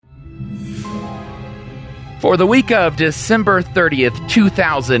For the week of December 30th,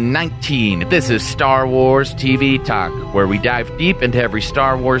 2019, this is Star Wars TV Talk, where we dive deep into every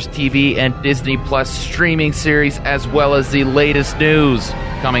Star Wars TV and Disney Plus streaming series, as well as the latest news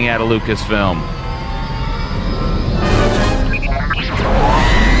coming out of Lucasfilm.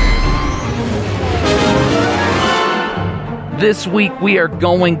 This week, we are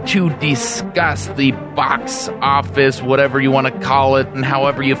going to discuss the box office, whatever you want to call it, and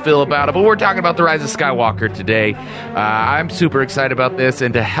however you feel about it. But we're talking about The Rise of Skywalker today. I'm super excited about this,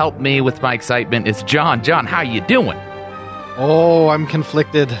 and to help me with my excitement is John. John, how you doing? Oh, I'm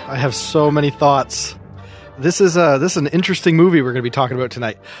conflicted. I have so many thoughts. This is an interesting movie we're going to be talking about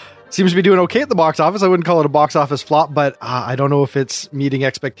tonight. Seems to be doing okay at the box office. I wouldn't call it a box office flop, but I don't know if it's meeting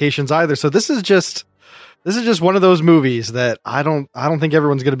expectations either. So this is just one of those movies that I don't think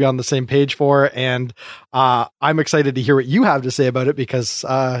everyone's going to be on the same page for, and I'm excited to hear what you have to say about it because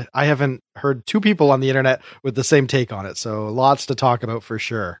I haven't heard two people on the internet with the same take on it. So lots to talk about for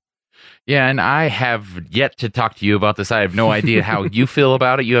sure. Yeah, and I have yet to talk to you about this. I have no idea how you feel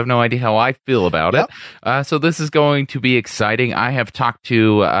about it. You have no idea how I feel about it. So this is going to be exciting. I have talked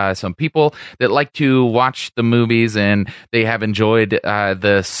to some people that like to watch the movies, and they have enjoyed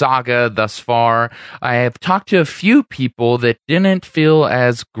the saga thus far. I have talked to a few people that didn't feel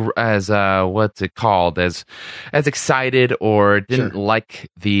as what's it called, as excited or didn't like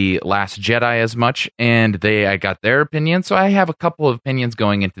The Last Jedi as much, and I got their opinion. So I have a couple of opinions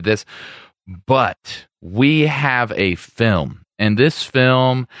going into this. But we have a film, and this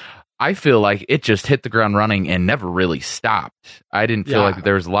film, I feel like it just hit the ground running and never really stopped. I didn't feel like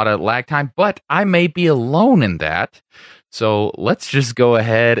there was a lot of lag time, but I may be alone in that. So let's just go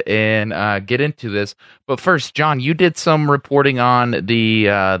ahead and get into this. But first, John, you did some reporting on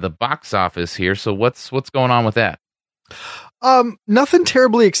the box office here. So what's going on with that? Nothing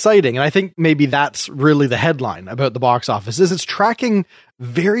terribly exciting. And I think maybe that's really the headline about the box office is it's tracking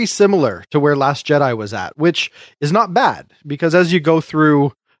very similar to where Last Jedi was at, which is not bad because as you go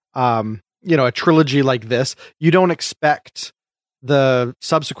through, a trilogy like this, you don't expect the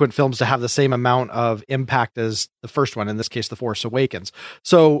subsequent films to have the same amount of impact as the first one, in this case, The Force Awakens.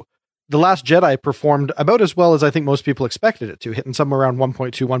 So The Last Jedi performed about as well as I think most people expected it to, hitting somewhere around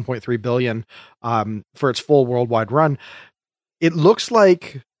 1.2, 1.3 billion for its full worldwide run. It looks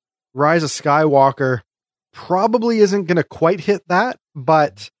like Rise of Skywalker probably isn't going to quite hit that,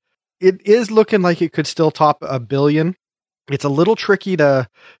 but it is looking like it could still top 1 billion. It's a little tricky to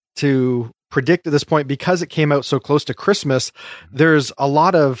predict at this point because it came out so close to Christmas. There's a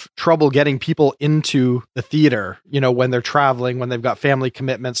lot of trouble getting people into the theater, when they're traveling, when they've got family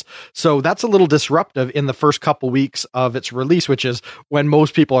commitments. So that's a little disruptive in the first couple weeks of its release, which is when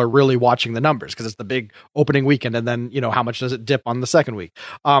most people are really watching the numbers because it's the big opening weekend. And then, how much does it dip on the second week?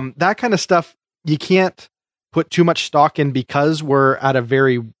 That kind of stuff, you can't put too much stock in because we're at a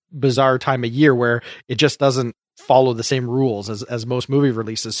very bizarre time of year where it just doesn't follow the same rules as most movie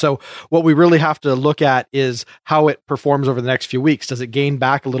releases. So what we really have to look at is how it performs over the next few weeks. Does it gain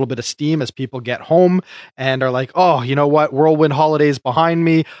back a little bit of steam as people get home and are like, oh, you know what? Whirlwind holidays behind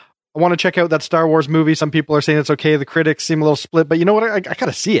me. I want to check out that Star Wars movie. Some people are saying it's okay. The critics seem a little split, but you know what? I got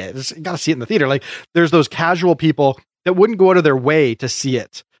to see it. I got to see it in the theater. Like there's those casual people that wouldn't go out of their way to see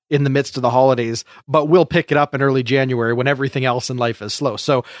it in the midst of the holidays, but will pick it up in early January when everything else in life is slow.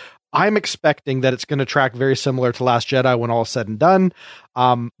 So I'm expecting that it's going to track very similar to Last Jedi when all is said and done.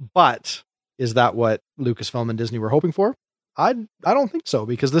 But is that what Lucasfilm and Disney were hoping for? I don't think so,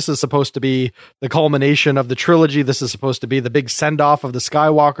 because this is supposed to be the culmination of the trilogy. This is supposed to be the big send-off of the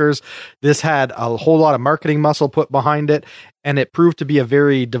Skywalkers. This had a whole lot of marketing muscle put behind it, and it proved to be a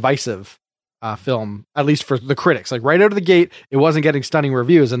very divisive film, at least for the critics. Like right out of the gate, it wasn't getting stunning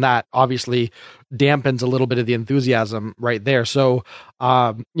reviews, and that obviously dampens a little bit of the enthusiasm right there. So,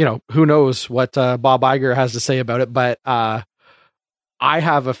 who knows what Bob Iger has to say about it, but I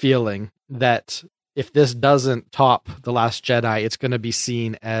have a feeling that if this doesn't top The Last Jedi, it's going to be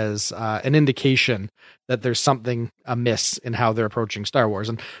seen as an indication that there's something amiss in how they're approaching Star Wars.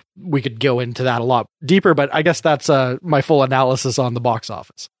 And we could go into that a lot deeper, but I guess that's my full analysis on the box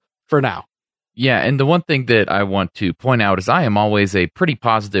office for now. Yeah, and the one thing that I want to point out is I am always a pretty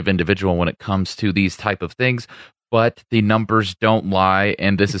positive individual when it comes to these type of things, but the numbers don't lie,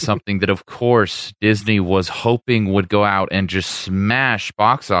 and this is something that, of course, Disney was hoping would go out and just smash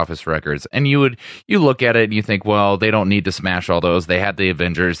box office records. And you look at it and you think, well, they don't need to smash all those. They had the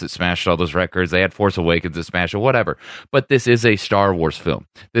Avengers that smashed all those records. They had Force Awakens that smashed it, whatever. But this is a Star Wars film.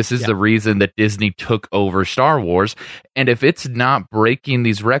 This is the reason that Disney took over Star Wars. And if it's not breaking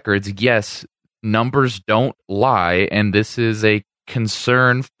these records, yes, numbers don't lie, and this is a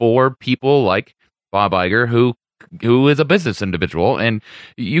concern for people like Bob Iger, who is a business individual, and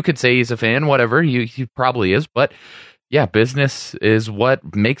you could say he's a fan, whatever, he probably is, but yeah, business is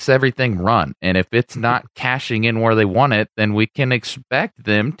what makes everything run. And if it's not cashing in where they want it, then we can expect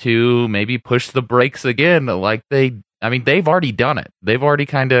them to maybe push the brakes again. They've already done it. They've already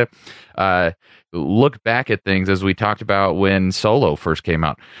kind of looked back at things, as we talked about when Solo first came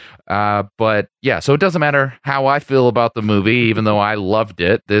out. But yeah, so it doesn't matter how I feel about the movie, even though I loved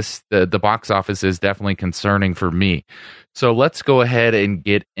it. The box office is definitely concerning for me. So let's go ahead and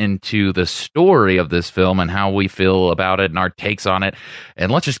get into the story of this film and how we feel about it and our takes on it.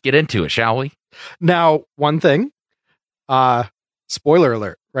 And let's just get into it, shall we? Now, one thing, spoiler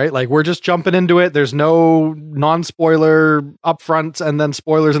alert, right? Like, we're just jumping into it. There's no non-spoiler up front and then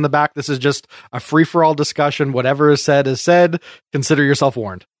spoilers in the back. This is just a free-for-all discussion. Whatever is said is said. Consider yourself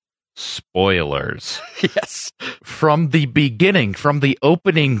warned. Spoilers. Yes. From the beginning, from the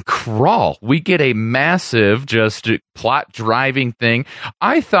opening crawl, we get a massive just plot driving thing.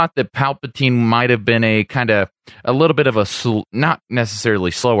 I thought that Palpatine might have been a little bit of a not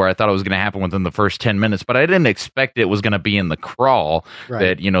necessarily slower. I thought it was going to happen within the first 10 minutes, but I didn't expect it was going to be in the crawl.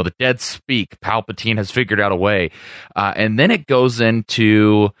 Right. That, the dead speak. Palpatine has figured out a way. And then it goes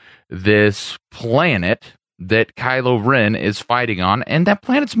into this planet that Kylo Ren is fighting on, and that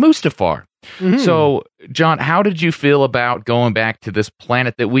planet's Mustafar. Mm-hmm. So, John, how did you feel about going back to this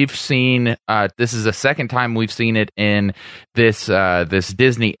planet that we've seen? This is the second time we've seen it in this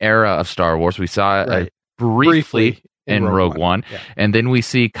Disney era of Star Wars. We saw it briefly in Rogue One. Yeah. And then we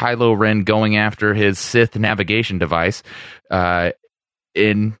see Kylo Ren going after his Sith navigation device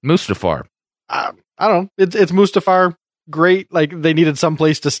in Mustafar. I don't know. It's Mustafar. Great. Like, they needed some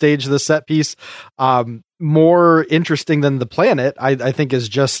place to stage this set piece. More interesting than the planet, I think, is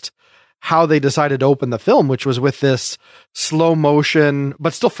just how they decided to open the film, which was with this slow motion,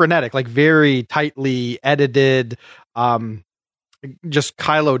 but still frenetic, like very tightly edited, just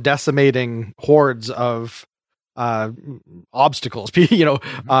Kylo decimating hordes of obstacles,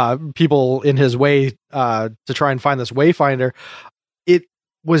 people in his way to try and find this Wayfinder. It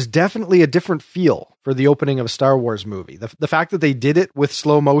was definitely a different feel for the opening of a Star Wars movie. The fact that they did it with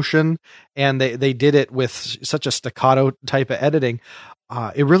slow motion and they did it with such a staccato type of editing,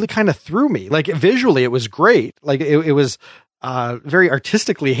 it really kind of threw me. Like, visually, it was great. Like, it was very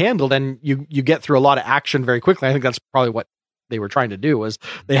artistically handled, and you get through a lot of action very quickly. I think that's probably what they were trying to do. Was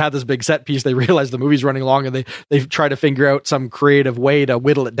they had this big set piece, they realized the movie's running long, and they tried to figure out some creative way to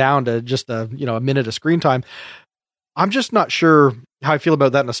whittle it down to just a minute of screen time. I'm just not sure how I feel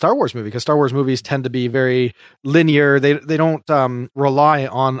about that in a Star Wars movie, because Star Wars movies tend to be very linear. They don't rely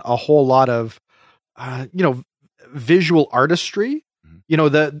on a whole lot of visual artistry.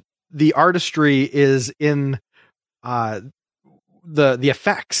 The artistry is in the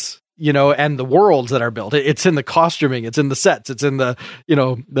effects, and the worlds that are built. It's in the costuming, it's in the sets, it's in the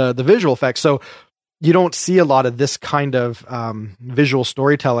the visual effects. So you don't see a lot of this kind of visual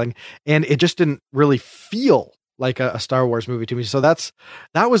storytelling, and it just didn't really feel like a Star Wars movie to me. So that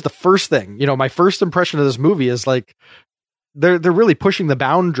was the first thing. My first impression of this movie is like they're really pushing the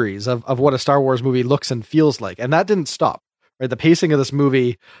boundaries of what a Star Wars movie looks and feels like, and that didn't stop. Right, the pacing of this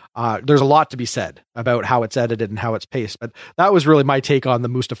movie, there's a lot to be said about how it's edited and how it's paced, but that was really my take on the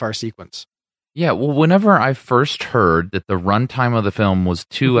Mustafar sequence. Yeah, well, whenever I first heard that the runtime of the film was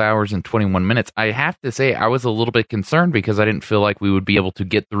 2 hours and 21 minutes, I have to say I was a little bit concerned because I didn't feel like we would be able to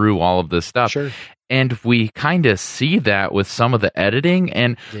get through all of this stuff. Sure. And we kind of see that with some of the editing,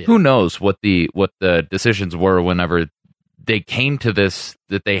 and who knows what the decisions were whenever they came to this,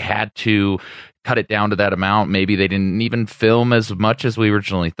 that they had to cut it down to that amount. Maybe they didn't even film as much as we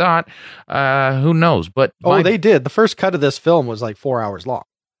originally thought. Who knows? But they did. The first cut of this film was like 4 hours long.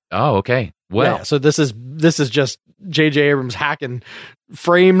 Oh, okay. Well, yeah, so this is just J.J. Abrams hacking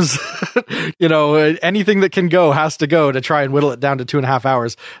frames. Anything that can go has to go to try and whittle it down to 2.5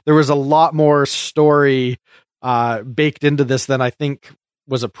 hours. There was a lot more story baked into this than I think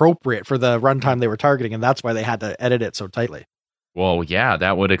was appropriate for the runtime they were targeting, and that's why they had to edit it so tightly. Well, yeah,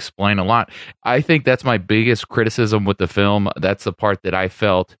 that would explain a lot. I think that's my biggest criticism with the film. That's the part that I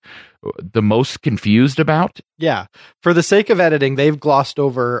felt the most confused about. Yeah. For the sake of editing, they've glossed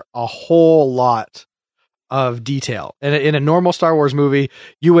over a whole lot of detail. And in a normal Star Wars movie,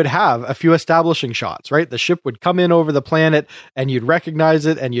 you would have a few establishing shots, right? The ship would come in over the planet and you'd recognize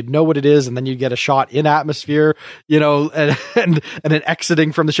it and you'd know what it is. And then you'd get a shot in atmosphere, and an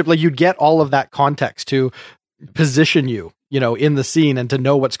exiting from the ship. Like, you'd get all of that context to position you in the scene and to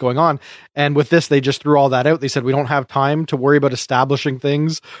know what's going on. And with this, they just threw all that out. They said, we don't have time to worry about establishing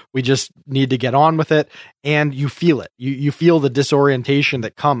things. We just need to get on with it. And you feel it. You feel the disorientation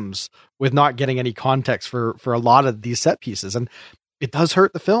that comes with not getting any context for a lot of these set pieces. And it does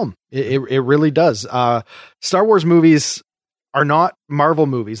hurt the film. It really does. Star Wars movies are not Marvel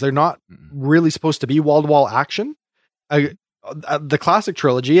movies. They're not really supposed to be wall-to-wall action. The classic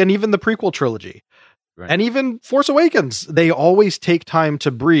trilogy and even the prequel trilogy. Right. And even Force Awakens, they always take time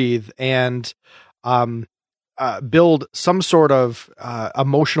to breathe and build some sort of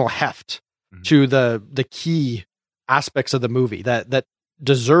emotional heft to the key aspects of the movie that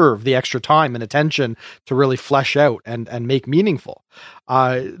deserve the extra time and attention to really flesh out and make meaningful.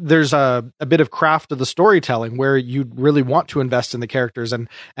 There's a bit of craft to the storytelling where you really want to invest in the characters and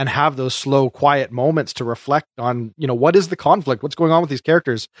have those slow, quiet moments to reflect on, what is the conflict? What's going on with these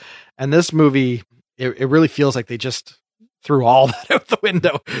characters? And this movie, it really feels like they just threw all that out the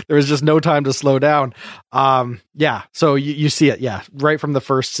window. There was just no time to slow down. So you see it, right from the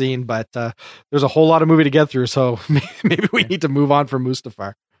first scene, but there's a whole lot of movie to get through, so maybe we need to move on from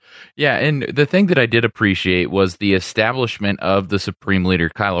Mustafar. Yeah, and the thing that I did appreciate was the establishment of the Supreme Leader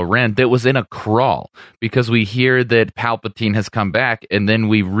Kylo Ren that was in a crawl, because we hear that Palpatine has come back, and then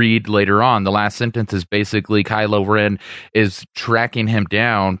we read later on, the last sentence is basically Kylo Ren is tracking him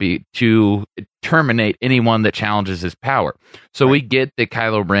down to terminate anyone that challenges his power. So we get that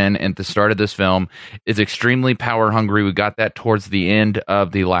Kylo Ren at the start of this film is extremely power hungry. We got that towards the end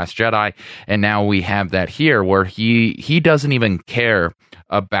of The Last Jedi, and now we have that here where he doesn't even care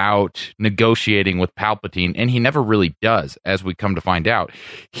about negotiating with Palpatine, and he never really does, as we come to find out.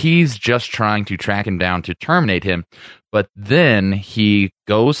 He's just trying to track him down to terminate him, but then he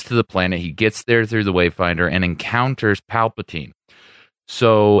goes to the planet, he gets there through the Wayfinder, and encounters Palpatine.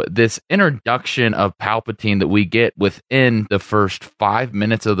 So this introduction of Palpatine that we get within the first 5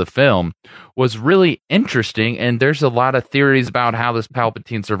 minutes of the film was really interesting, and there's a lot of theories about how this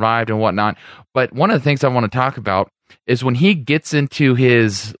Palpatine survived and whatnot, but one of the things I want to talk about is when he gets into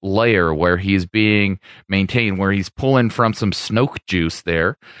his lair where he's being maintained, where he's pulling from some Snoke juice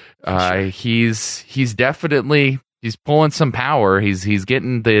there. He's definitely pulling some power. He's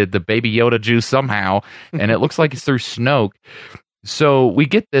getting the Baby Yoda juice somehow, and it looks like it's through Snoke. So we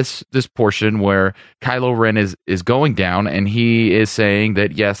get this portion where Kylo Ren is going down, and he is saying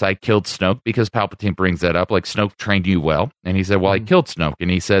that, yes, I killed Snoke, because Palpatine brings that up, like, Snoke trained you well. And he said, well, I killed Snoke.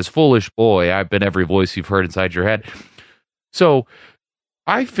 And he says, foolish boy, I've been every voice you've heard inside your head. So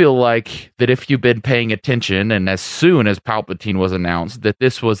I feel like that if you've been paying attention, and as soon as Palpatine was announced, that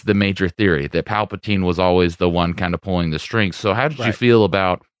this was the major theory, that Palpatine was always the one kind of pulling the strings. So how did you feel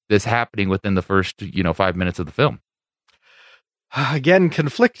about this happening within the first 5 minutes of the film? Again,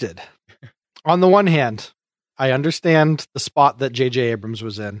 conflicted. On the one hand, I understand the spot that J.J. Abrams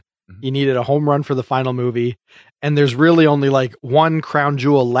was in. He needed a home run for the final movie, and there's really only like one crown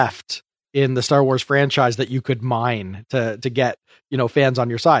jewel left in the Star Wars franchise that you could mine to get, fans on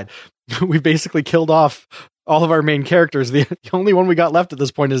your side. We've basically killed off all of our main characters. The only one we got left at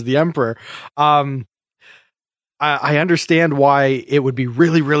this point is the Emperor. I understand why it would be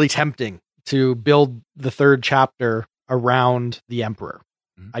really, really tempting to build the third chapter around the Emperor.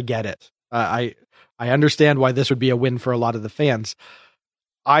 I get it. I understand why this would be a win for a lot of the fans.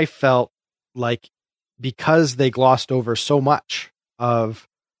 I felt like because they glossed over so much of,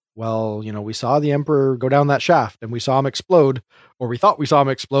 well, we saw the Emperor go down that shaft and we saw him explode, or we thought we saw him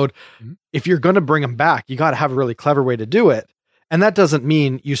explode. If you're going to bring him back, you got to have a really clever way to do it. And that doesn't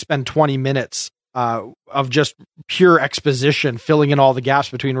mean you spend 20 minutes of just pure exposition, filling in all the gaps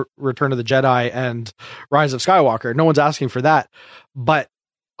between Return of the Jedi and Rise of Skywalker. No one's asking for that, but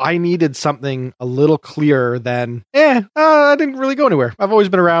I needed something a little clearer than, I didn't really go anywhere. I've always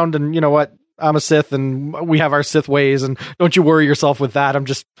been around, and you know what? I'm a Sith, and we have our Sith ways, and don't you worry yourself with that.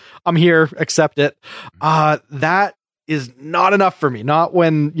 I'm here, accept it. That is not enough for me. Not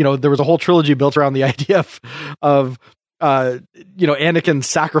when, there was a whole trilogy built around the idea of Anakin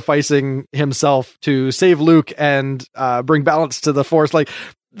sacrificing himself to save Luke and bring balance to the Force. Like,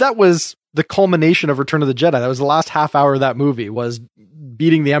 that was the culmination of Return of the Jedi. That was the last half hour of that movie, was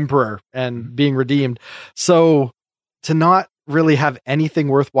beating the Emperor and being redeemed. So to not really have anything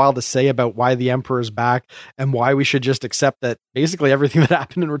worthwhile to say about why the Emperor is back and why we should just accept that basically everything that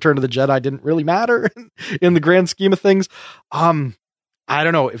happened in Return of the Jedi didn't really matter in the grand scheme of things. I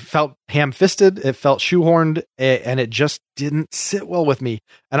don't know. It felt ham-fisted. It felt shoehorned, and it just didn't sit well with me.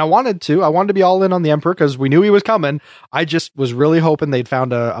 And I wanted to be all in on the Emperor because we knew he was coming. I just was really hoping they'd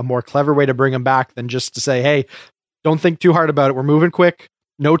found a more clever way to bring him back than just to say, hey, don't think too hard about it. We're moving quick.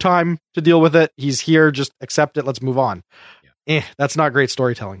 No time to deal with it. He's here. Just accept it. Let's move on. That's not great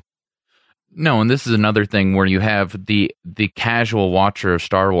storytelling. No, and this is another thing where you have the casual watcher of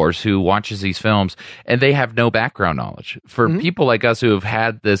Star Wars who watches these films and they have no background knowledge. For people like us who have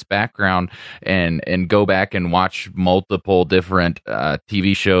had this background and go back and watch multiple different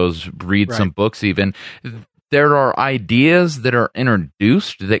TV shows, read some books even, there are ideas that are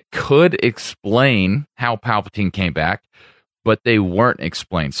introduced that could explain how Palpatine came back, but they weren't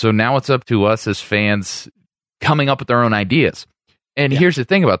explained. So now it's up to us as fans coming up with our own ideas. And here's the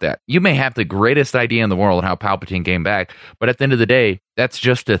thing about that. You may have the greatest idea in the world how Palpatine came back, but at the end of the day, that's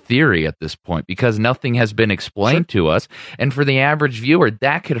just a theory at this point because nothing has been explained to us. And for the average viewer,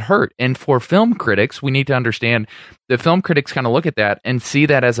 that could hurt. And for film critics, we need to understand that film critics kind of look at that and see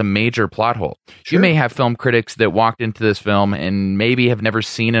that as a major plot hole. You may have film critics that walked into this film and maybe have never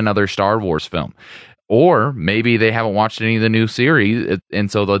seen another Star Wars film. Or maybe they haven't watched any of the new series, and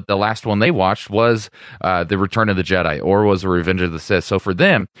so the last one they watched was The Return of the Jedi, or was Revenge of the Sith. So for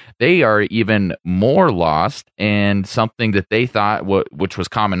them, they are even more lost, and something that they thought, which was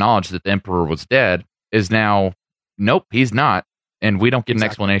common knowledge, that the Emperor was dead, is now, nope, he's not, and we don't get an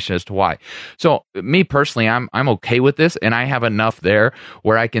explanation as to why. So me personally, I'm okay with this, and I have enough there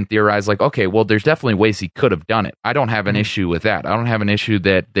where I can theorize, like, okay, well, there's definitely ways he could have done it. I don't have an issue with that. I don't have an issue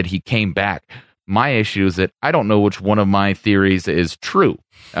that he came back. My issue is that I don't know which one of my theories is true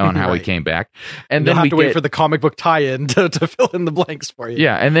on how he came back. And then you'll have we to wait for the comic book tie-in to fill in the blanks for you.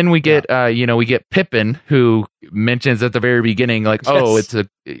 Yeah, and then we get we get Pippin, who mentions at the very beginning, like,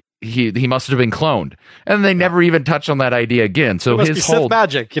 he must have been cloned. And they never even touch on that idea again. So it must be Sith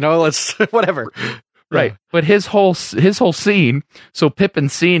magic, let's whatever. Right. But his whole scene, so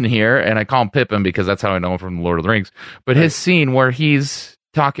Pippin's scene here, and I call him Pippin because that's how I know him from Lord of the Rings, but his scene where he's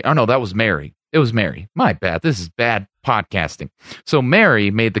talking, oh no, that was Mary. It was Mary. My bad. This is bad podcasting. So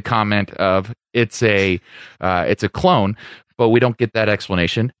Mary made the comment of it's a clone, but we don't get that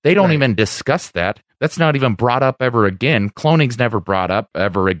explanation. They don't even discuss that. That's not even brought up ever again. Cloning's never brought up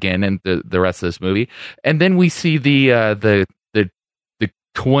ever again in the rest of this movie. And then we see the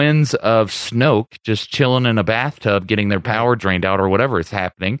twins of Snoke just chilling in a bathtub, getting their power drained out or whatever is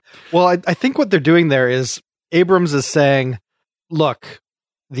happening. Well, I think what they're doing there is Abrams is saying, look,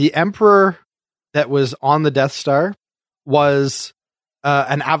 the Emperor that was on the Death Star was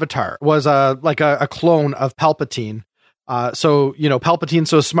an avatar, was a clone of Palpatine. So Palpatine's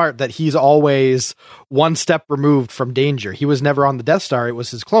so smart that he's always one step removed from danger. He was never on the Death Star. It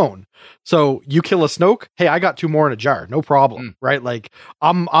was his clone. So you kill a Snoke. Hey, I got 2 more in a jar. No problem. Right. Like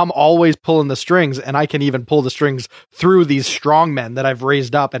I'm always pulling the strings, and I can even pull the strings through these strong men that I've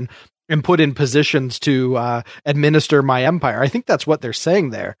raised up and put in positions to administer my empire. I think that's what they're saying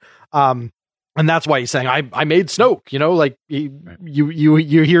there. And that's why he's saying, I made Snoke, like you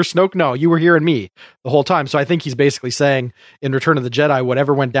hear Snoke? No, you were hearing me the whole time. So I think he's basically saying in Return of the Jedi,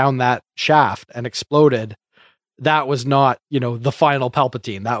 whatever went down that shaft and exploded, that was not, the final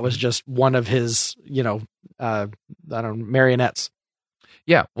Palpatine. That was just one of his, marionettes.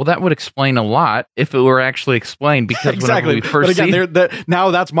 Yeah, well, that would explain a lot if it were actually explained, because exactly. Whenever we first but again,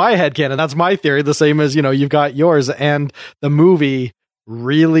 now that's my headcanon. That's my theory, the same as, you've got yours, and the movie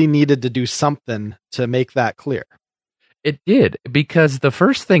really needed to do something to make that clear. It did, because the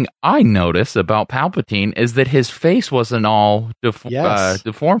first thing I noticed about Palpatine is that his face wasn't all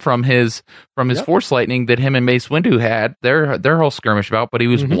deformed from his Force lightning that him and Mace Windu had their whole skirmish about, but he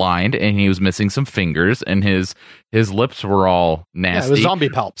was blind and he was missing some fingers and his lips were all nasty. Yeah, it was zombie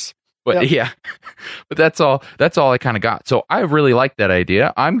palps. But but that's all I kind of got. So I really like that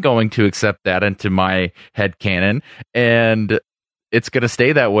idea. I'm going to accept that into my headcanon, and it's going to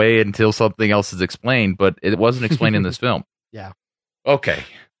stay that way until something else is explained, but it wasn't explained in this film. Yeah. Okay.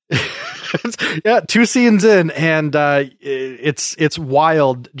 2 scenes in, and it's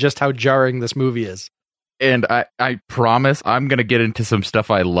wild just how jarring this movie is. And I promise I'm going to get into some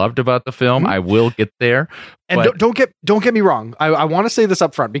stuff I loved about the film. I will get there. And don't get me wrong. I want to say this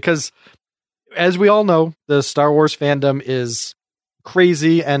up front, because as we all know, the Star Wars fandom is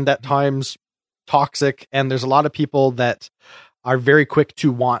crazy and at times toxic, and there's a lot of people that are very quick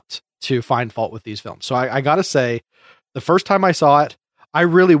to want to find fault with these films. So I got to say, the first time I saw it, I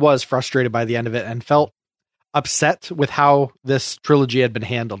really was frustrated by the end of it and felt upset with how this trilogy had been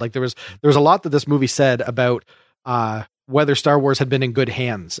handled. Like there was a lot that this movie said about whether Star Wars had been in good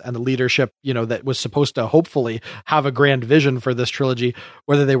hands, and the leadership, that was supposed to hopefully have a grand vision for this trilogy,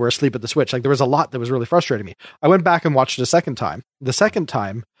 whether they were asleep at the switch. Like there was a lot that was really frustrating me. I went back and watched it a second time. The second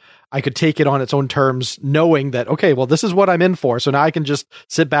time, I could take it on its own terms, knowing that, okay, well, this is what I'm in for. So now I can just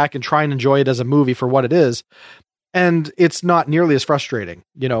sit back and try and enjoy it as a movie for what it is. And it's not nearly as frustrating,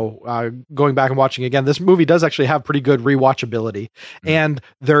 going back and watching again. This movie does actually have pretty good rewatchability, and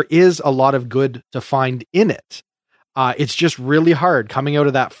there is a lot of good to find in it. It's just really hard coming out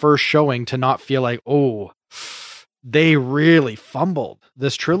of that first showing to not feel like, oh, they really fumbled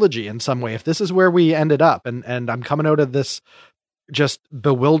this trilogy in some way. If this is where we ended up, and I'm coming out of this just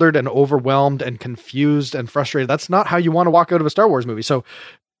bewildered and overwhelmed and confused and frustrated, that's not how you want to walk out of a Star Wars movie. So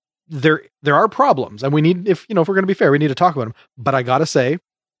there are problems, and we need, if we're going to be fair, we need to talk about them. But I gotta say,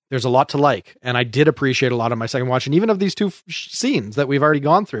 there's a lot to like, and I did appreciate a lot of my second watch, and even of these two scenes that we've already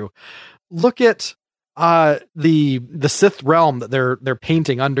gone through. Look at the Sith realm that they're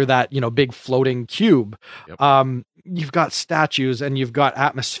painting under that big floating cube. Yep. You've got statues, and you've got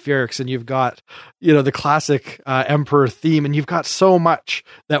atmospherics, and you've got the classic Emperor theme, and you've got so much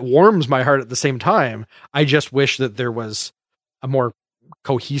that warms my heart at the same time. I just wish that there was a more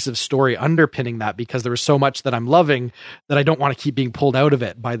cohesive story underpinning that, because there was so much that I'm loving that I don't want to keep being pulled out of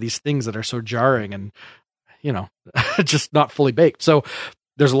it by these things that are so jarring and just not fully baked. So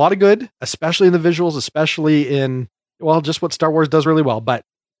there's a lot of good, especially in the visuals, especially in just what Star Wars does really well. But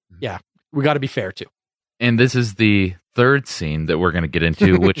yeah, we got to be fair too. And this is the third scene that we're going to get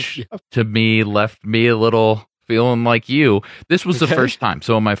into, which yep. to me left me a little feeling like you. This was the first time.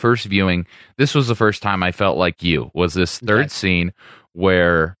 So in my first viewing, this was the first time I felt like you. Was this third scene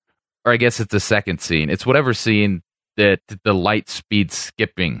where, or I guess it's the second scene. It's whatever scene that the light speed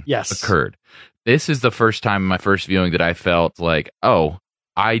skipping occurred. This is the first time in my first viewing that I felt like, oh,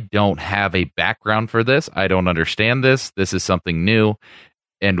 I don't have a background for this. I don't understand this. This is something new.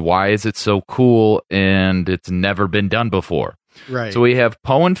 And why is it so cool? And it's never been done before. Right. So we have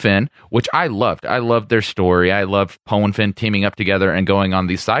Poe and Finn, which I loved. I loved their story. I loved Poe and Finn teaming up together and going on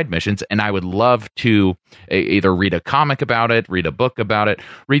these side missions. And I would love to either read a comic about it, read a book about it,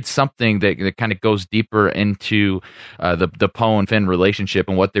 read something that kind of goes deeper into the Poe and Finn relationship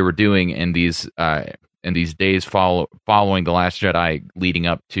and what they were doing in these days following The Last Jedi, leading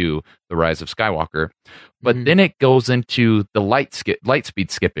up to The Rise of Skywalker. But then it goes into the light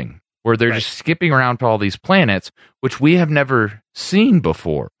speed skipping, where they're just skipping around to all these planets, which we have never seen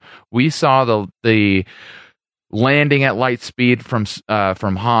before. We saw the landing at light speed from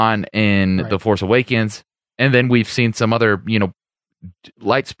Han in The Force Awakens, and then we've seen some other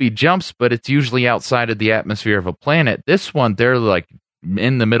light speed jumps, but it's usually outside of the atmosphere of a planet. This one, they're like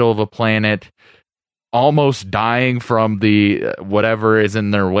in the middle of a planet, almost dying from the whatever is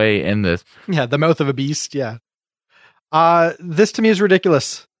in their way in this. Yeah, the mouth of a beast. Yeah. This to me is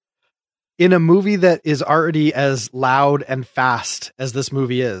ridiculous. In a movie that is already as loud and fast as this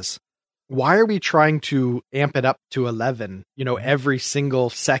movie is, why are we trying to amp it up to 11, every single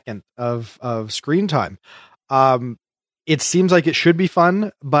second of screen time? It seems like it should be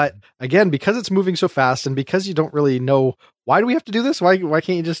fun, but again, because it's moving so fast and because you don't really know, why do we have to do this? Why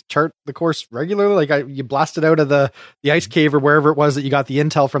can't you just chart the course regularly? Like you blasted out of the ice cave or wherever it was that you got the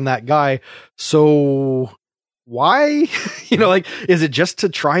intel from that guy. So why? Is it just to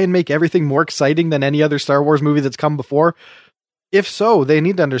try and make everything more exciting than any other Star Wars movie that's come before? If so, they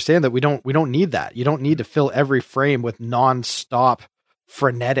need to understand that we don't need that. You don't need to fill every frame with nonstop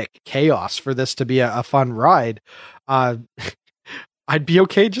frenetic chaos for this to be a fun ride. I'd be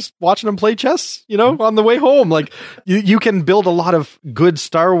okay just watching them play chess, on the way home. Like you can build a lot of good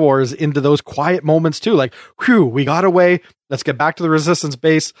Star Wars into those quiet moments too. Like, whew, we got away. Let's get back to the Resistance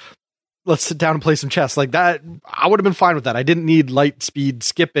base. Let's sit down and play some chess. Like that, I would have been fine with that. I didn't need light speed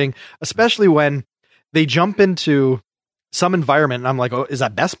skipping, especially when they jump into some environment and I'm like, oh, is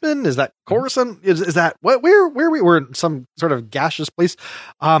that Bespin? Is that Coruscant? Is that what? Where we were in some sort of gaseous place,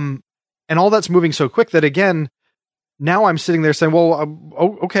 and all that's moving so quick that again, now I'm sitting there saying, well,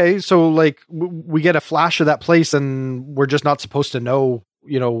 okay, so like we get a flash of that place and we're just not supposed to know,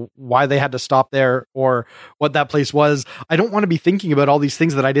 why they had to stop there or what that place was. I don't want to be thinking about all these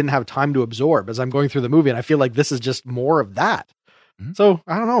things that I didn't have time to absorb as I'm going through the movie. And I feel like this is just more of that. Mm-hmm. So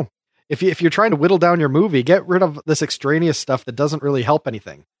I don't know. If you're trying to whittle down your movie, get rid of this extraneous stuff that doesn't really help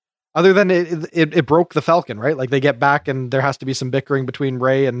anything. Other than it broke the Falcon, right? Like they get back and there has to be some bickering between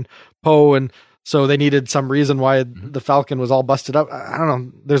Rey and Poe, and so they needed some reason why the Falcon was all busted up. I don't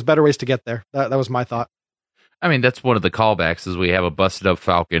know. There's better ways to get there. That was my thought. I mean, that's one of the callbacks is we have a busted up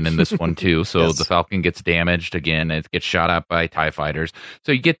Falcon in this one too. So yes. The Falcon gets damaged again. It gets shot at by TIE fighters.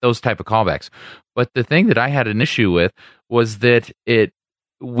 So you get those type of callbacks. But the thing that I had an issue with was that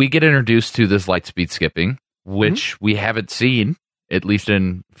we get introduced to this light speed skipping, which we haven't seen, at least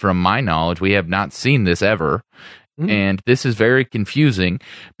from my knowledge, we have not seen this ever. And this is very confusing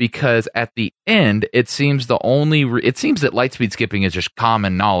because at the end, it seems that lightspeed skipping is just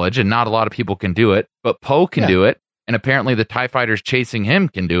common knowledge and not a lot of people can do it, but Poe can do it. And apparently the TIE fighters chasing him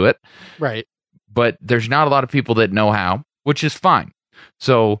can do it. Right. But there's not a lot of people that know how, which is fine.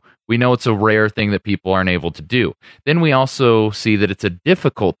 So we know it's a rare thing that people aren't able to do. Then we also see that it's a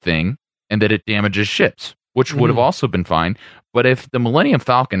difficult thing and that it damages ships, which would have also been fine. But if the Millennium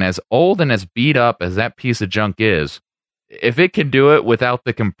Falcon, as old and as beat up as that piece of junk is, if it can do it without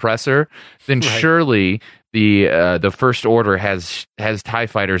the compressor, then surely the First Order has TIE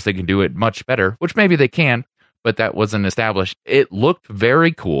fighters that can do it much better, which maybe they can, but that wasn't established. It looked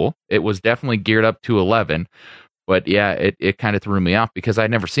very cool. It was definitely geared up to 11, but yeah, it kind of threw me off because I'd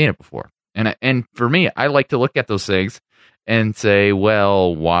never seen it before. And for me, I like to look at those things and say,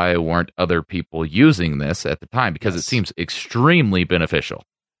 well, why weren't other people using this at the time? Because it seems extremely beneficial.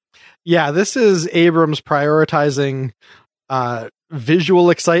 Yeah, this is Abrams prioritizing visual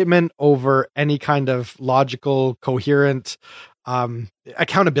excitement over any kind of logical, coherent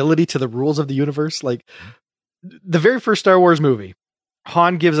accountability to the rules of the universe. Like the very first Star Wars movie,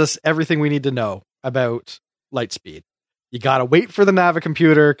 Han gives us everything we need to know about light speed. You got to wait for the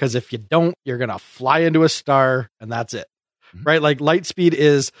navicomputer because if you don't, you're going to fly into a star and that's it. Right? Like light speed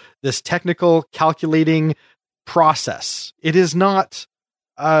is this technical calculating process. It is not,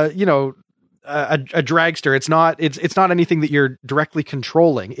 a dragster. It's not anything that you're directly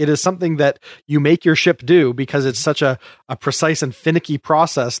controlling. It is something that you make your ship do because it's such a precise and finicky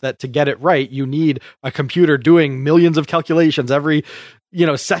process that to get it right, you need a computer doing millions of calculations every,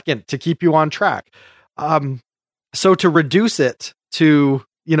 second to keep you on track. So to reduce it to,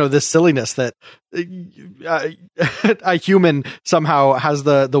 this silliness that a human somehow has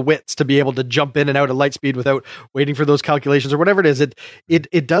the wits to be able to jump in and out of light speed without waiting for those calculations or whatever it is,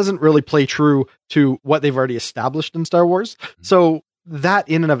 it doesn't really play true to what they've already established in Star Wars. So that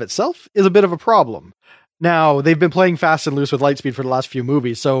in and of itself is a bit of a problem. Now, they've been playing fast and loose with light speed for the last few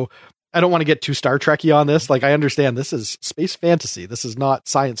movies, so I don't want to get too Star Trekky on this. Like, I understand this is space fantasy. This is not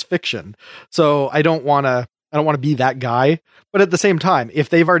science fiction. So I don't want to be that guy. But at the same time, if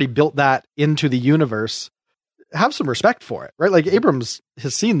they've already built that into the universe, have some respect for it, right? Like Abrams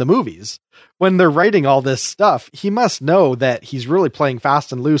has seen the movies. When they're writing all this stuff, he must know that he's really playing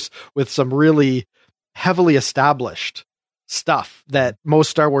fast and loose with some really heavily established stuff that most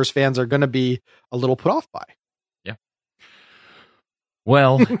Star Wars fans are going to be a little put off by. Yeah.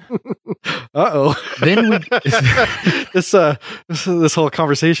 Well, then this whole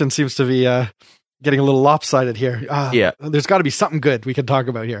conversation seems to be getting a little lopsided here. There's got to be something good we can talk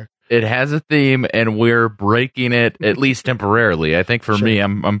about here. It has a theme, and we're breaking it at least temporarily. I think for me,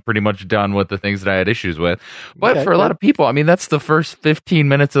 I'm pretty much done with the things that I had issues with. But for a lot of people, I mean, that's the first 15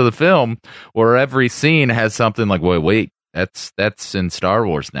 minutes of the film where every scene has something like, wait, that's in Star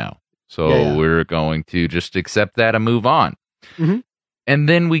Wars now. So we're going to just accept that and move on. Mm-hmm. And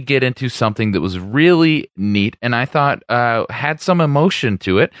then we get into something that was really neat, and I thought had some emotion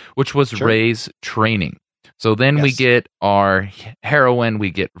to it, which was Rey's training. So then we get our heroine,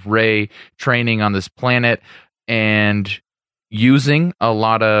 we get Rey training on this planet and using a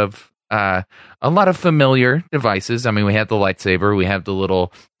lot of familiar devices. I mean, we have the lightsaber, we have the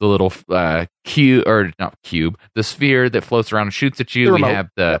little cube, or not cube, the sphere that floats around and shoots at you. We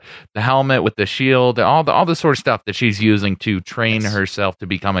have the helmet with the shield, all the sort of stuff that she's using to train herself to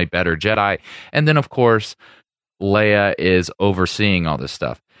become a better Jedi. And then, of course, Leia is overseeing all this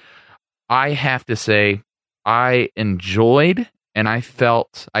stuff. I have to say, I enjoyed, and I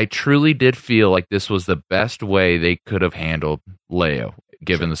truly did feel like this was the best way they could have handled Leia,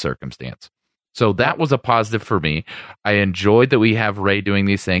 given the circumstance. So that was a positive for me. I enjoyed that we have Rey doing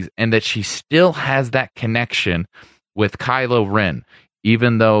these things, and that she still has that connection with Kylo Ren,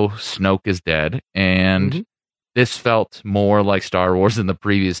 even though Snoke is dead. And this felt more like Star Wars in the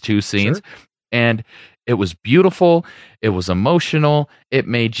previous two scenes. And it was beautiful. It was emotional. It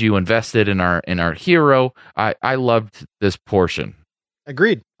made you invested in our hero. I loved this portion.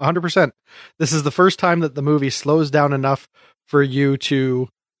 Agreed. 100%. This is the first time that the movie slows down enough for you to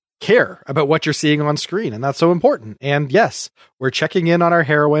care about what you're seeing on screen. And that's so important. And yes, we're checking in on our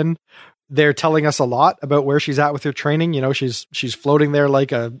heroine. They're telling us a lot about where she's at with her training. She's floating there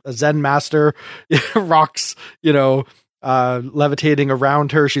like a Zen master, rocks, levitating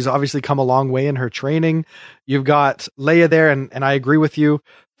around her. She's obviously come a long way in her training. You've got Leia there, and I agree with you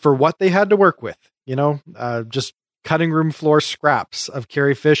for what they had to work with, just cutting room floor scraps of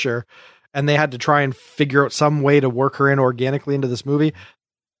Carrie Fisher, and they had to try and figure out some way to work her in organically into this movie.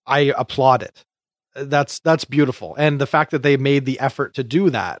 I applaud it. That's beautiful. And the fact that they made the effort to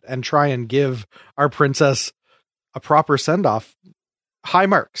do that and try and give our princess a proper send off, high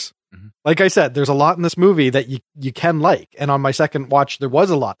marks. Mm-hmm. Like I said, there's a lot in this movie that you can like. And on my second watch, there was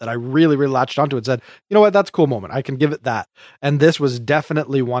a lot that I really, really latched onto and said, you know what, that's a cool moment. I can give it that. And this was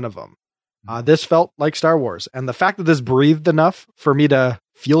definitely one of them. This felt like Star Wars. And the fact that this breathed enough for me to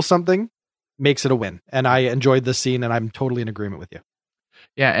feel something makes it a win. And I enjoyed this scene, and I'm totally in agreement with you.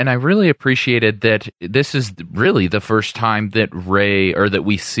 Yeah, and I really appreciated that this is really the first time that Rey, or that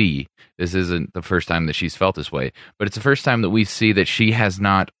we see, this isn't the first time that she's felt this way, but it's the first time that we see that she has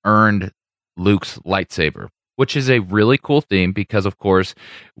not earned Luke's lightsaber, which is a really cool theme because, of course,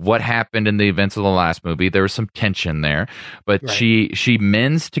 what happened in the events of the last movie, there was some tension there, but right. she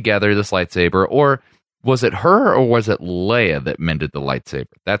mends together this lightsaber, or was it her or was it Leia that mended the lightsaber?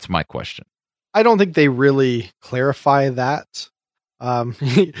 That's my question. I don't think they really clarify that.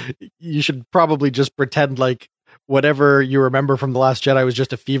 You should probably just pretend like whatever you remember from The Last Jedi was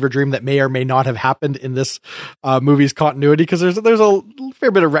just a fever dream that may or may not have happened in this movie's continuity, because there's a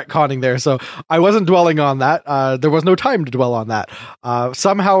fair bit of retconning there. So I wasn't dwelling on that. There was no time to dwell on that.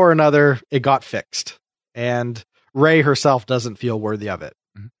 Somehow or another, it got fixed, and Rey herself doesn't feel worthy of it.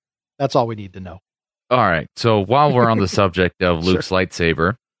 Mm-hmm. That's all we need to know. All right. So while we're on the subject of Luke's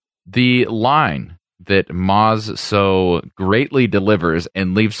lightsaber, the line that Maz so greatly delivers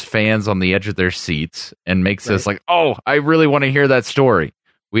and leaves fans on the edge of their seats and makes us like, oh, I really want to hear that story.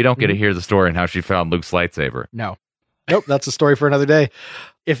 We don't get to hear the story and how she found Luke's lightsaber. Nope. That's a story for another day.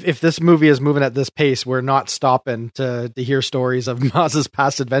 If this movie is moving at this pace, we're not stopping to hear stories of Maz's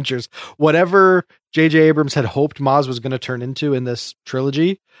past adventures. Whatever J.J. Abrams had hoped Maz was going to turn into in this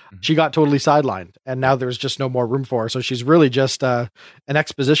trilogy, she got totally sidelined, and now there's just no more room for her. So she's really just an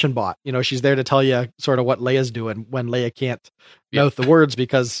exposition bot. You know, she's there to tell you sort of what Leia's doing when Leia can't mouth the words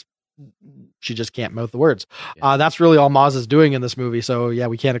because she just can't mouth the words. That's really all Maz is doing in this movie. So yeah,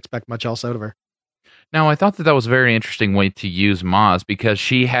 we can't expect much else out of her. Now, I thought that was a very interesting way to use Maz because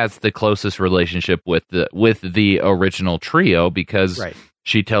she has the closest relationship with the original trio because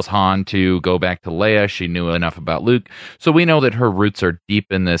she tells Han to go back to Leia. She knew enough about Luke. So we know that her roots are deep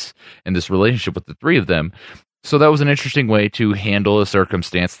in this relationship with the three of them. So that was an interesting way to handle a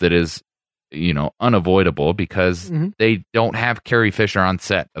circumstance that is, you know, unavoidable because they don't have Carrie Fisher on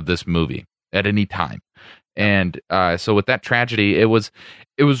set of this movie at any time. And so with that tragedy, it was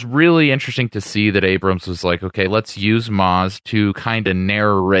really interesting to see that Abrams was like, okay, let's use Maz to kind of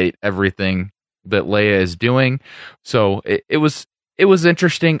narrate everything that Leia is doing. So it was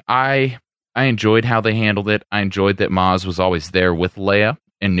interesting. I enjoyed how they handled it. I enjoyed that Maz was always there with Leia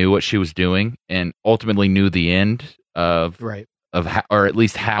and knew what she was doing and ultimately knew the end of how, or at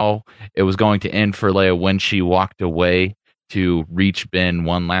least how it was going to end for Leia when she walked away to reach Ben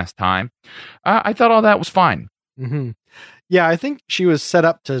one last time. I thought all that was fine. Mm-hmm. Yeah, I think she was set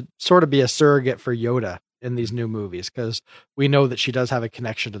up to sort of be a surrogate for Yoda in these new movies, because we know that she does have a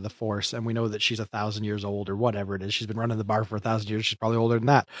connection to the Force, and we know that she's 1,000 years old or whatever it is. She's been running the bar for 1,000 years. She's probably older than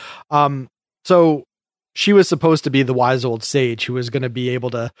that. So she was supposed to be the wise old sage who was going to be able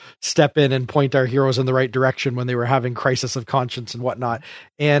to step in and point our heroes in the right direction when they were having crisis of conscience and whatnot.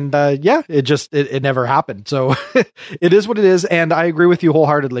 And it never happened. So it is what it is. And I agree with you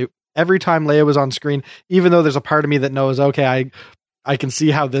wholeheartedly. Every time Leia was on screen, even though there's a part of me that knows, okay, I can see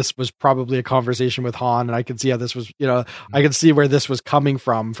how this was probably a conversation with Han, and I can see how this was, you know, I can see where this was coming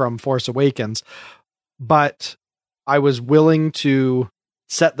from Force Awakens. But I was willing to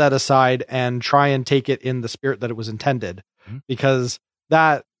set that aside and try and take it in the spirit that it was intended, because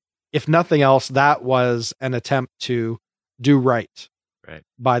that, if nothing else, that was an attempt to do right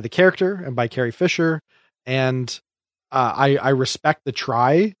by the character and by Carrie Fisher. And I respect the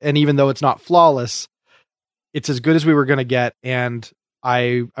try. And even though it's not flawless, it's as good as we were going to get. And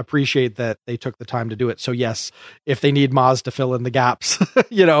I appreciate that they took the time to do it. So yes, if they need Maz to fill in the gaps,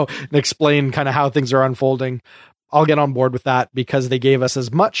 you know, and explain kind of how things are unfolding, I'll get on board with that, because they gave us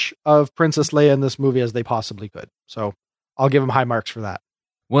as much of Princess Leia in this movie as they possibly could. So I'll give them high marks for that.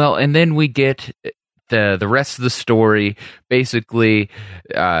 Well, and then we get the rest of the story. Basically,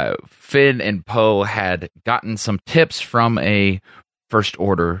 Finn and Poe had gotten some tips from a First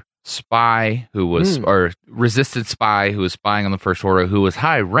Order spy who was, or resisted spy who was spying on the First Order, who was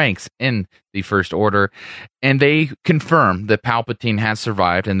high ranks in the First Order, and they confirm that Palpatine has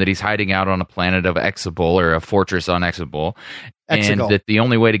survived and that he's hiding out on a planet of Exegol, or a fortress on Exegol, and that the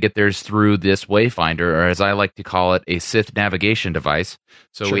only way to get there is through this Wayfinder, or as I like to call it, a Sith navigation device.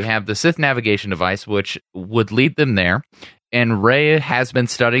 So we have the Sith navigation device, which would lead them there. And Rey has been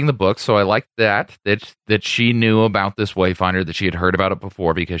studying the book, so I like that she knew about this Wayfinder, that she had heard about it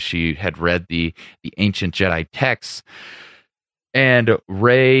before because she had read the ancient Jedi texts. And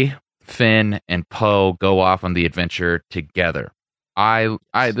Rey Finn and Poe go off on the adventure together.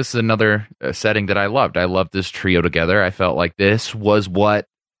 This is another setting that I loved. I loved this trio together. I felt like this was what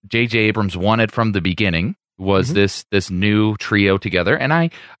J.J. Abrams wanted from the beginning, was this new trio together, and I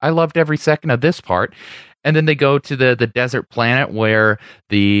loved every second of this part. And then they go to the desert planet where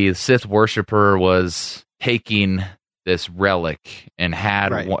the Sith worshiper was taking this relic and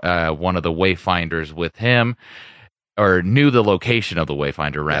had one of the Wayfinders with him, or knew the location of the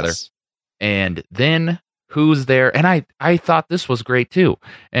Wayfinder, rather. Yes. And then who's there? And I thought this was great too.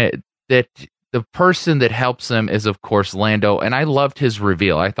 That the person that helps him is, of course, Lando. And I loved his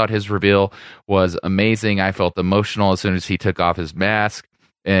reveal. I thought his reveal was amazing. I felt emotional as soon as he took off his mask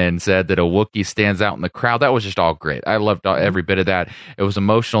and said that a Wookiee stands out in the crowd. That was just all great. I loved every bit of that. It was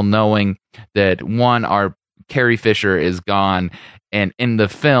emotional knowing that, one, our Carrie Fisher is gone, and in the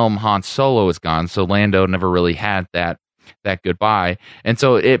film, Han Solo is gone, so Lando never really had that goodbye. And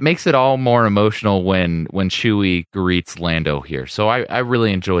so it makes it all more emotional when Chewie greets Lando here. So I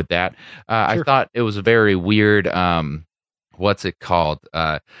really enjoyed that. Sure. I thought it was a very weird, what's it called?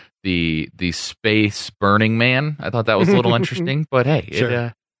 The space Burning Man. I thought that was a little interesting, but hey,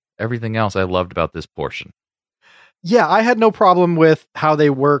 sure. Everything else I loved about this portion. Yeah, I had no problem with how they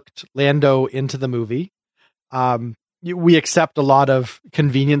worked Lando into the movie. We accept a lot of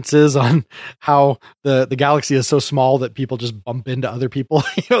conveniences on how the galaxy is so small that people just bump into other people.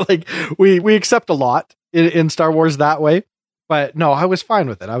 Like we accept a lot in Star Wars that way. But no, I was fine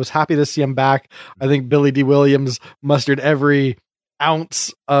with it. I was happy to see him back. I think Billy D. Williams mustered every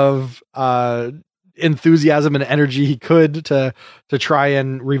ounce of enthusiasm and energy he could to try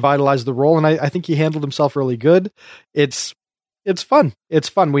and revitalize the role, and I think he handled himself really good. It's fun. It's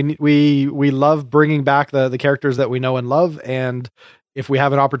fun. We love bringing back the characters that we know and love, and if we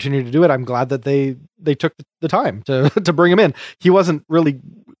have an opportunity to do it, I'm glad that they took the time to bring him in. He wasn't really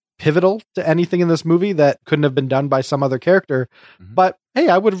pivotal to anything in this movie that couldn't have been done by some other character. But hey,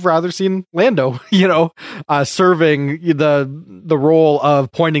 I would have rather seen Lando, serving the role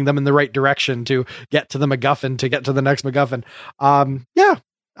of pointing them in the right direction to get to the MacGuffin, to get to the next MacGuffin. Yeah,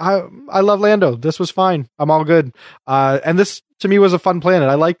 I love Lando. This was fine. I'm all good. And this to me was a fun planet.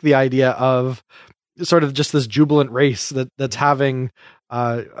 I like the idea of sort of just this jubilant race that's having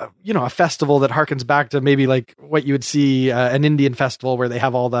a festival that harkens back to maybe like what you would see an Indian festival where they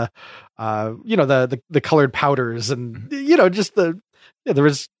have all the the colored powders and there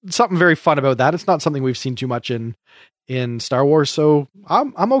was something very fun about that. It's not something we've seen too much in Star Wars, so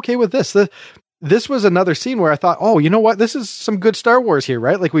I'm okay with this. This was another scene where I thought, oh, you know what? This is some good Star Wars here,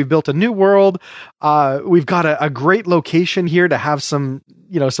 right? Like we've built a new world. We've got a great location here to have some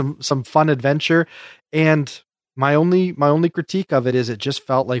fun adventure. And my only critique of it is it just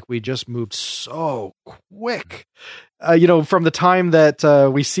felt like we just moved so quick. From the time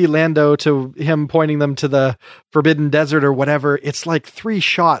that we see Lando to him pointing them to the Forbidden Desert or whatever, it's like 3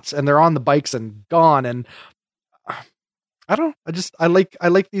 shots and they're on the bikes and gone. And I don't know. I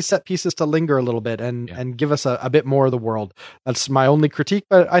like these set pieces to linger a little bit and give us a bit more of the world. That's my only critique,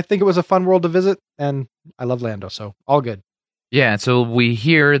 but I think it was a fun world to visit, and I love Lando, so all good. Yeah, so we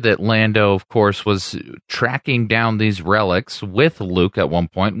hear that Lando, of course, was tracking down these relics with Luke at one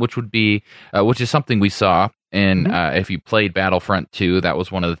point, which is something we saw. And if you played Battlefront 2, that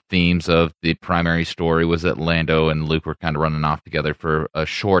was one of the themes of the primary story, was that Lando and Luke were kind of running off together for a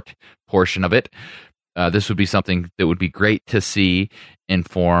short portion of it. This would be something that would be great to see in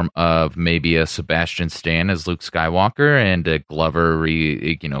form of maybe a Sebastian Stan as Luke Skywalker and a Glover,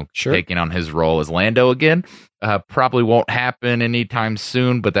 sure, taking on his role as Lando again. Probably won't happen anytime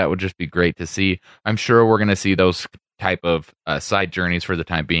soon, but that would just be great to see. I'm sure we're going to see those type of side journeys for the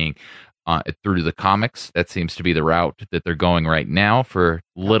time being through the comics. That seems to be the route that they're going right now for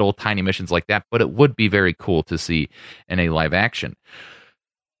little tiny missions like that, but it would be very cool to see in a live action.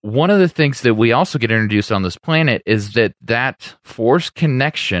 One of the things that we also get introduced on this planet is that Force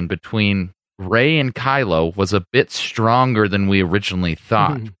connection between Rey and Kylo was a bit stronger than we originally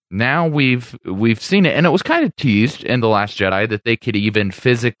thought. Now we've seen it, and it was kind of teased in The Last Jedi that they could even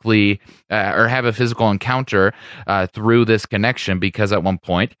physically or have a physical encounter through this connection, because at one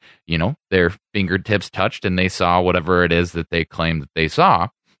point, their fingertips touched and they saw whatever it is that they claimed that they saw,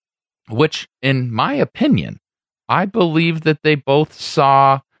 which, in my opinion, I believe that they both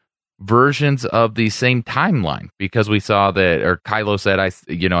saw versions of the same timeline, because we saw that, or Kylo said, at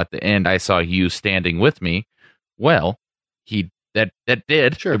the end, I saw you standing with me. Well, that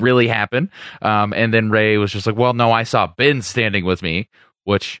did sure. It really happened. And then Rey was just like, well, no, I saw Ben standing with me,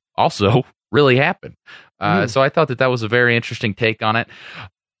 which also really happened. So I thought that was a very interesting take on it.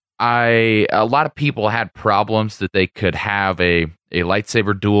 a lot of people had problems that they could have a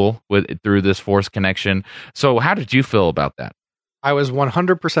lightsaber duel through this Force connection. So how did you feel about that? I was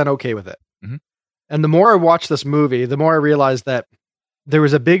 100% okay with it. Mm-hmm. And the more I watched this movie, the more I realized that there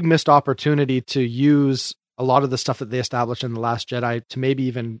was a big missed opportunity to use a lot of the stuff that they established in The Last Jedi to maybe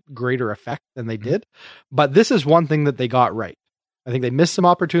even greater effect than they did. But this is one thing that they got right. I think they missed some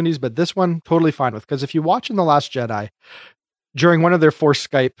opportunities, but this one totally fine with. Because if you watch in The Last Jedi, during one of their Force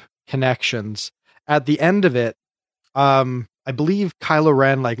Skype connections, at the end of it, I believe Kylo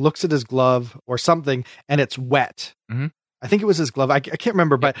Ren like looks at his glove or something and it's wet. Mm-hmm. I think it was his glove. I can't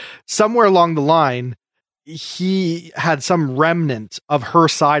remember, but somewhere along the line, he had some remnant of her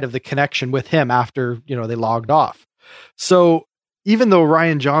side of the connection with him after, they logged off. So even though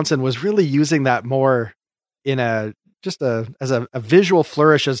Rian Johnson was really using that more in as a visual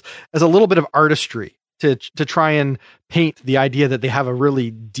flourish, as a little bit of artistry to try and paint the idea that they have a really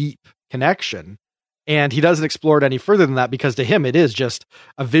deep connection. And he doesn't explore it any further than that because to him, it is just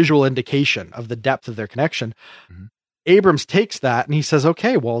a visual indication of the depth of their connection. Mm-hmm. Abrams takes that and he says,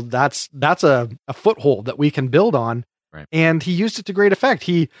 okay, well, that's a foothold that we can build on. Right. And he used it to great effect.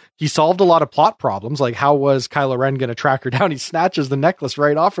 He solved a lot of plot problems. Like, how was Kylo Ren going to track her down? He snatches the necklace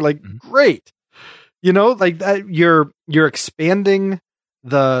right off her. Like, great. Like that, you're expanding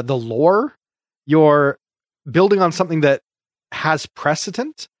the lore. You're building on something that has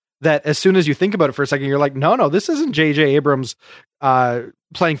precedent, that as soon as you think about it for a second, you're like, no, this isn't J.J. Abrams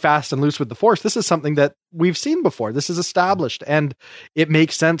playing fast and loose with the Force. This is something that we've seen before. This is established. And it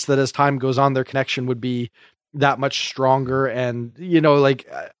makes sense that as time goes on, their connection would be that much stronger. And,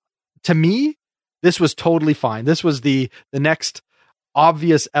 to me, this was totally fine. This was the next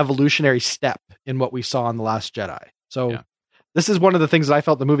obvious evolutionary step in what we saw in The Last Jedi. So this is one of the things that I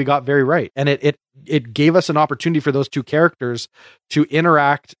felt the movie got very right. And it gave us an opportunity for those two characters to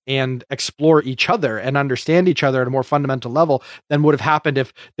interact and explore each other and understand each other at a more fundamental level than would have happened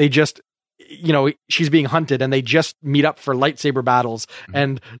if they just, she's being hunted and they just meet up for lightsaber battles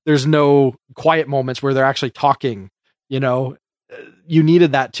and there's no quiet moments where they're actually talking. You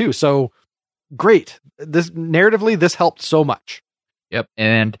needed that too. So great. Narratively, this helped so much. Yep.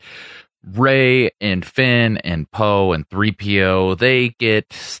 And Rey and Finn and Poe and 3PO, they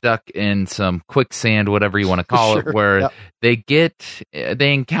get stuck in some quicksand, whatever you want to call it, where they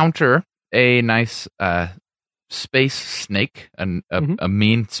encounter a nice space snake, a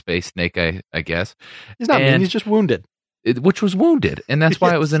mean space snake, I guess. He's not mean, he's just wounded. Which was wounded, and that's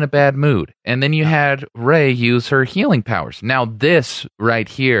why it was in a bad mood. And then you had Rey use her healing powers. Now this right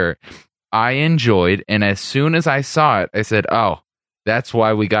here, I enjoyed, and as soon as I saw it, I said, oh, that's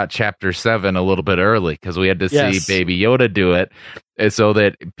why we got Chapter 7 a little bit early, because we had to see Baby Yoda do it, so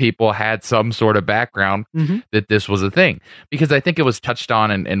that people had some sort of background that this was a thing. Because I think it was touched on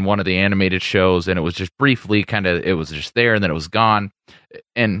in one of the animated shows, and it was just briefly it was just there, and then it was gone.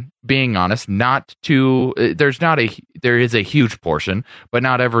 And being honest, there is a huge portion, but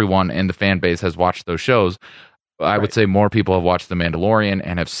not everyone in the fan base has watched those shows. I would say more people have watched The Mandalorian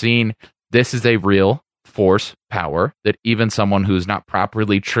and have seen this is a real Force power that even someone who's not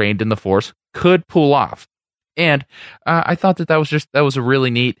properly trained in the Force could pull off. And I thought that was a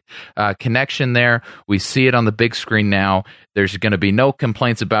really neat connection there. We see it on the big screen now. There's going to be no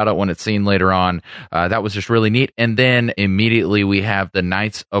complaints about it when it's seen later on. That was just really neat. And then immediately we have the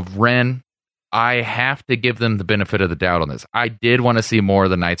Knights of Ren. I have to give them the benefit of the doubt on this. I did want to see more of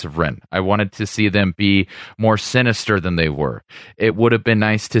the Knights of Ren. I wanted to see them be more sinister than they were. It would have been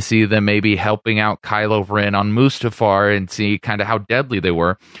nice to see them maybe helping out Kylo Ren on Mustafar and see kind of how deadly they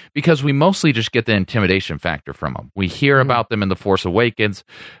were, because we mostly just get the intimidation factor from them. We hear about them in The Force Awakens.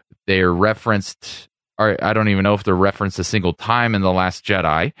 They're referenced, or I don't even know if they're referenced a single time in The Last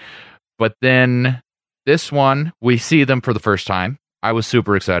Jedi. But then this one, we see them for the first time. I was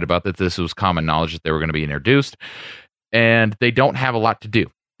super excited about that. This was common knowledge that they were going to be introduced, and they don't have a lot to do.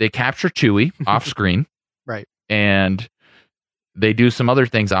 They capture Chewie off screen, right? And they do some other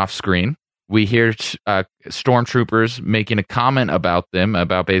things off screen. We hear stormtroopers making a comment about them,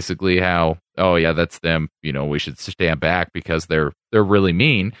 about basically how, oh yeah, that's them. We should stand back because they're really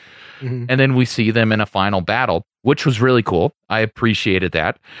mean. And then we see them in a final battle, which was really cool. I appreciated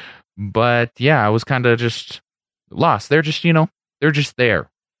that, but yeah, I was kind of just lost. They're just they're just there,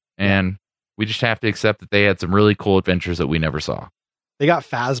 and we just have to accept that they had some really cool adventures that we never saw. They got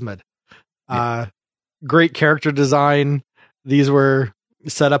Phasmid. Great character design. These were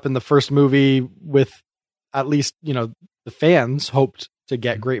set up in the first movie with, at least, the fans hoped to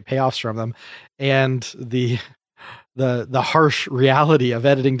get great payoffs from them. And the the harsh reality of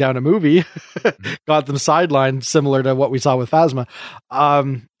editing down a movie got them sidelined, similar to what we saw with Phasma.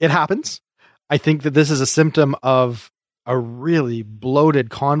 It happens. I think that this is a symptom of a really bloated,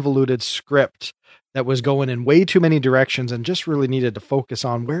 convoluted script that was going in way too many directions and just really needed to focus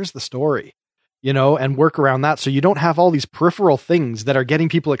on where's the story, and work around that. So you don't have all these peripheral things that are getting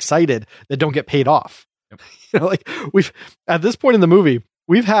people excited that don't get paid off. Yep. Like we've, at this point in the movie,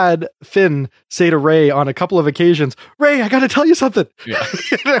 we've had Finn say to Rey on a couple of occasions, Rey, I got to tell you something.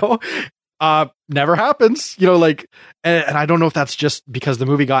 Yeah. Never happens, and I don't know if that's just because the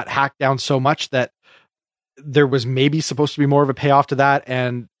movie got hacked down so much that there was maybe supposed to be more of a payoff to that.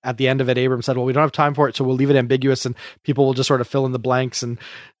 And at the end of it, Abrams said, well, we don't have time for it, so we'll leave it ambiguous and people will just sort of fill in the blanks, and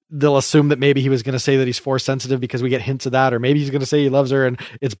they'll assume that maybe he was going to say that he's force sensitive because we get hints of that, or maybe he's going to say he loves her and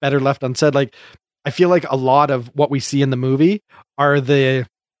it's better left unsaid. Like, I feel like a lot of what we see in the movie are the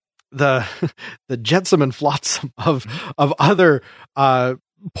jetsam and flotsam of other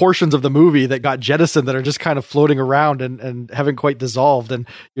portions of the movie that got jettisoned that are just kind of floating around and haven't quite dissolved, and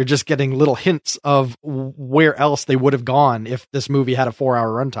you're just getting little hints of where else they would have gone if this movie had a 4-hour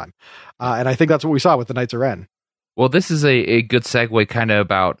runtime. And I think that's what we saw with the Knights of Ren. Well, this is a good segue kind of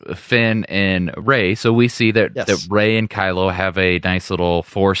about Finn and Rey. So we see that, that Rey and Kylo have a nice little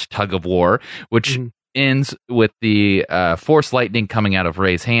Force tug of war, which ends with the Force lightning coming out of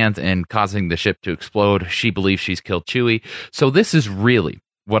Rey's hands and causing the ship to explode. She believes she's killed Chewie. So this is really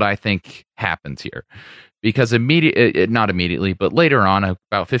what I think happens here. Because not immediately, but later on,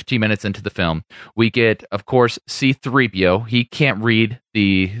 about 15 minutes into the film, we get, of course, C-3PO. He can't read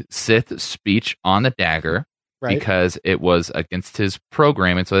the Sith speech on the dagger. Right. Because it was against his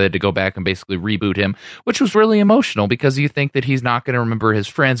program, and so they had to go back and basically reboot him, which was really emotional because you think that he's not going to remember his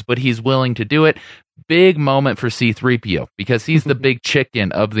friends, but he's willing to do it. Big moment for C-3PO because he's the big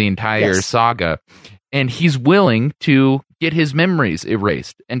chicken of the entire saga, and he's willing to get his memories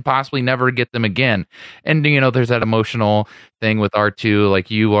erased and possibly never get them again. And, there's that emotional thing with R2,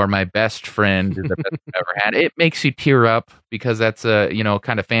 like, you are my best friend, the best I've ever had. It makes you tear up because that's a,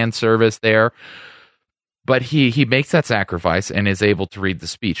 kind of fan service there. But he makes that sacrifice and is able to read the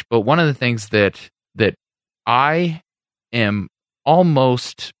speech. But one of the things that I am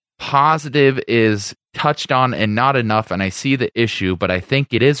almost positive is touched on and not enough, and I see the issue, but I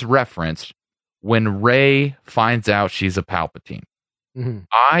think it is referenced when Rey finds out she's a Palpatine. Mm-hmm.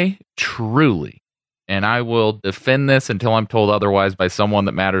 I truly, and I will defend this until I'm told otherwise by someone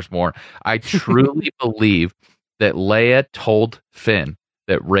that matters more, I truly believe that Leia told Finn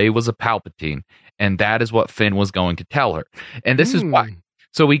that Rey was a Palpatine, and that is what Finn was going to tell her. And this is why.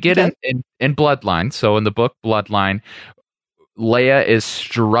 So we get in Bloodline. So in the book Bloodline, Leia is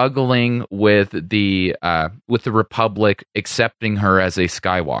struggling with the Republic accepting her as a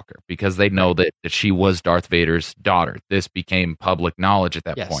Skywalker because they know that she was Darth Vader's daughter. This became public knowledge at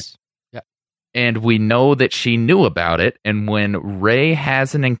that point. Yeah. And we know that she knew about it. And when Rey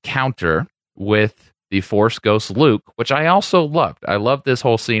has an encounter with the Force Ghost Luke, which I also loved. I loved this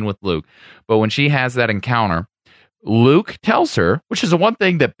whole scene with Luke. But when she has that encounter, Luke tells her, which is the one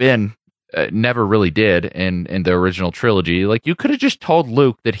thing that Ben never really did in the original trilogy. Like, you could have just told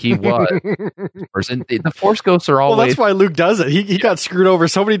Luke that he was this person. The Force Ghosts are always... Well, that's why Luke does it. He got screwed over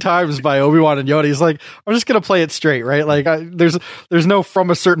so many times by Obi-Wan and Yoda. He's like, I'm just going to play it straight, right? Like, there's no from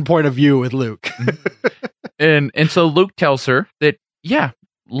a certain point of view with Luke. and so Luke tells her that,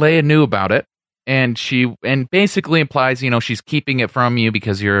 Leia knew about it. And basically implies, she's keeping it from you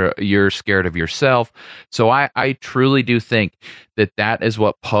because you're scared of yourself. So I truly do think that is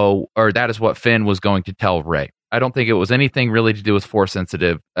what Finn was going to tell Rey. I don't think it was anything really to do with Force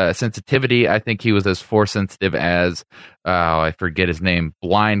sensitivity. I think he was as Force sensitive as I forget his name,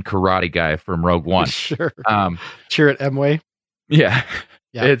 blind karate guy from Rogue One. Sure. Chirrut Îmwe. Yeah.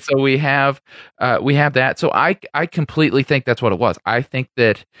 Yeah. And so we have that. So I completely think that's what it was. I think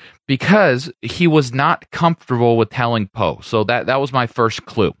that because he was not comfortable with telling Poe. So that was my first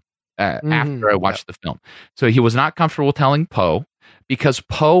clue after I watched the film. So he was not comfortable telling Poe because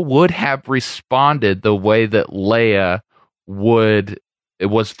Poe would have responded the way that Leia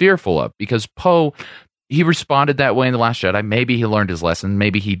was fearful of, because Poe, he responded that way in The Last Jedi. Maybe he learned his lesson,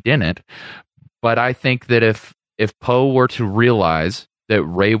 maybe he didn't. But I think that if Poe were to realize that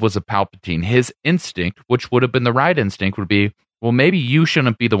Rey was a Palpatine, his instinct, which would have been the right instinct, would be, well, maybe you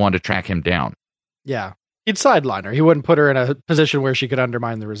shouldn't be the one to track him down. Yeah. He'd sideline her. He wouldn't put her in a position where she could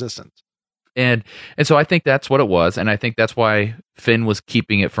undermine the Resistance. And so I think that's what it was, and I think that's why Finn was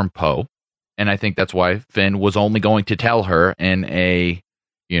keeping it from Poe, and I think that's why Finn was only going to tell her in they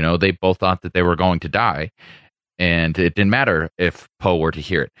both thought that they were going to die. and it didn't matter if Poe were to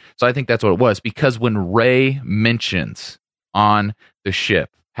hear it. So I think that's what it was, because when Rey mentions on the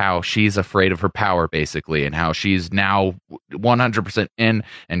ship how she's afraid of her power, basically, and how she's now 100% in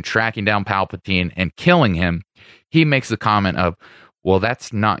and tracking down Palpatine and killing him, he makes the comment of, well,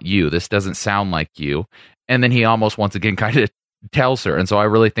 that's not you. This doesn't sound like you. And then he almost once again kind of tells her. And so I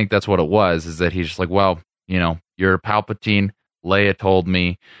really think that's what it was, is that he's just like, well, you're Palpatine. Leia told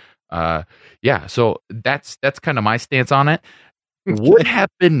me. Yeah, so that's kind of my stance on it. Would have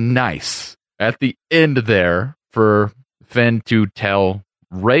been nice at the end there for Finn to tell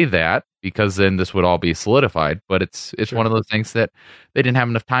Rey that, because then this would all be solidified. But it's sure. One of those things that they didn't have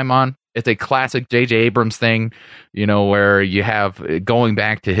enough time on. It's a classic J.J. Abrams thing, where you have going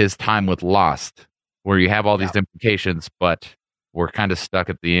back to his time with Lost, where you have all these implications, but we're kind of stuck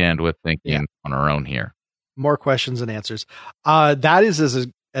at the end with thinking on our own here. More questions than answers. That is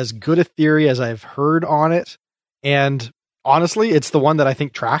as good a theory as I've heard on it. And honestly, it's the one that I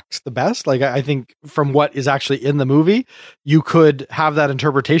think tracks the best. Like, I think from what is actually in the movie, you could have that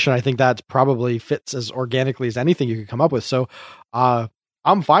interpretation. I think that probably fits as organically as anything you could come up with. So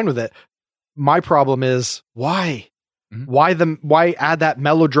I'm fine with it. My problem is why? Mm-hmm. Why add that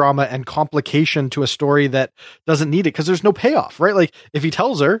melodrama and complication to a story that doesn't need it? Because there's no payoff, right? Like, if he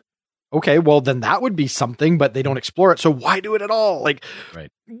tells her, okay, well, then that would be something, but they don't explore it. So why do it at all? Like, right.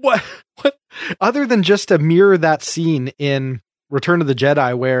 What other than just to mirror that scene in Return of the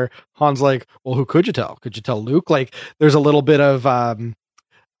Jedi where Han's like, well, who could you tell? Could you tell Luke? Like, there's a little bit of, like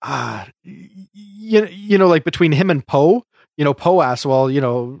between him and Poe, Poe asks, well,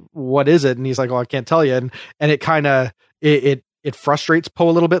 what is it? And he's like, well, I can't tell you. And it kind of, it frustrates Poe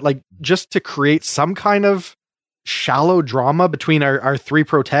a little bit, like, just to create some kind of shallow drama between our three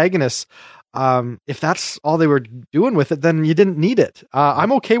protagonists. If that's all they were doing with it, then you didn't need it.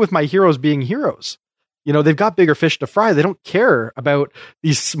 I'm okay with my heroes being heroes. They've got bigger fish to fry. They don't care about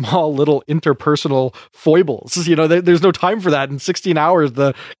these small little interpersonal foibles. There's no time for that. In 16 hours,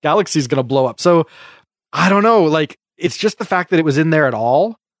 the galaxy's going to blow up. So I don't know. Like, it's just the fact that it was in there at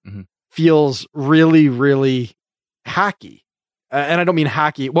all feels really, really hacky. And I don't mean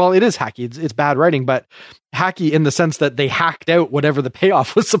hacky. Well, it is hacky. It's bad writing, but hacky in the sense that they hacked out whatever the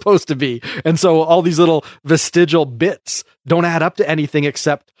payoff was supposed to be. And so all these little vestigial bits don't add up to anything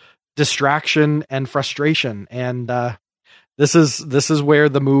except distraction and frustration. And this is where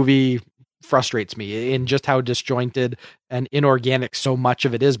the movie frustrates me, in just how disjointed and inorganic so much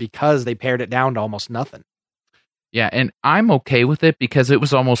of it is, because they pared it down to almost nothing. Yeah, and I'm okay with it because it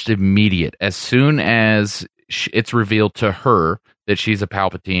was almost immediate. As soon as it's revealed to her that she's a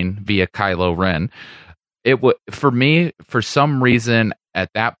Palpatine via Kylo Ren, for me, for some reason,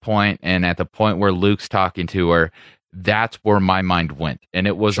 at that point, and at the point where Luke's talking to her, that's where my mind went. And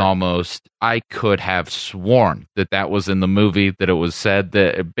it was almost, I could have sworn that was in the movie, that it was said,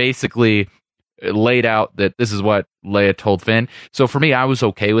 that it basically laid out that this is what Leia told Finn. So for me, I was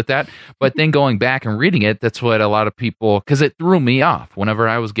okay with that. But then going back and reading it, that's what a lot of people, because it threw me off whenever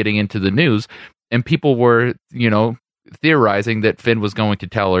I was getting into the news, and people were, theorizing that Finn was going to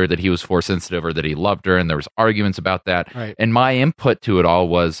tell her that he was Force sensitive or that he loved her, and there was arguments about that. Right. And my input to it all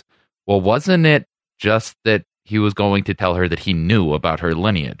was, well, wasn't it just that he was going to tell her that he knew about her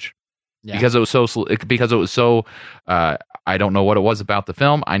lineage? Yeah. Because it was so I don't know what it was about the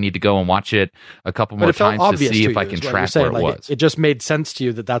film. I need to go and watch it a couple more times to see if I can track where it was. It just made sense to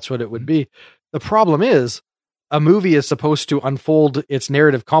you that that's what it would be. The problem is, a movie is supposed to unfold its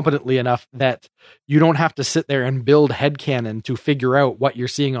narrative competently enough that you don't have to sit there and build headcanon to figure out what you're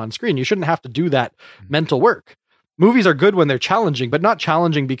seeing on screen. You shouldn't have to do that mental work. Movies are good when they're challenging, but not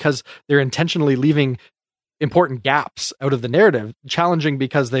challenging because they're intentionally leaving important gaps out of the narrative. Challenging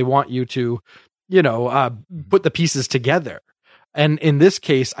because they want you to, put the pieces together. And in this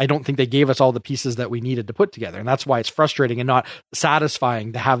case, I don't think they gave us all the pieces that we needed to put together. And that's why it's frustrating and not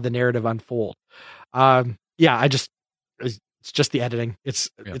satisfying to have the narrative unfold. It's just the editing. It's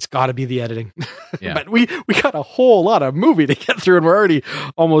got to be the editing. Yeah. But we got a whole lot of movie to get through, and we're already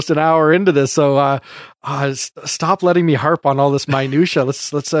almost an hour into this. So stop letting me harp on all this minutia. Let's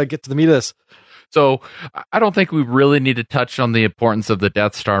get to the meat of this. So I don't think we really need to touch on the importance of the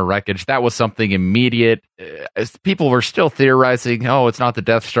Death Star wreckage. That was something immediate. People were still theorizing, oh, it's not the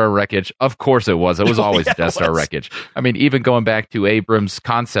Death Star wreckage. Of course it was. It was always Death Star wreckage. I mean, even going back to Abrams'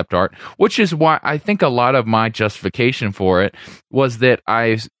 concept art, which is why I think a lot of my justification for it was that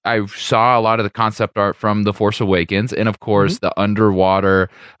I saw a lot of the concept art from The Force Awakens, and of course the underwater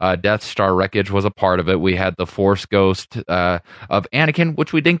Death Star wreckage was a part of it. We had the Force ghost of Anakin,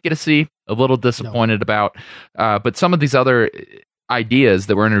 which we didn't get to see. A little disappointed about, but some of these other ideas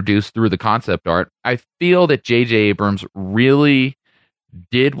that were introduced through the concept art. I feel that J.J. Abrams really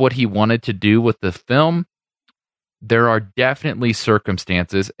did what he wanted to do with the film. There are definitely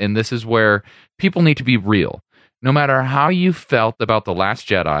circumstances, and this is where people need to be real. No matter how you felt about The Last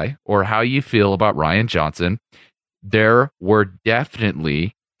Jedi or how you feel about Rian Johnson, there were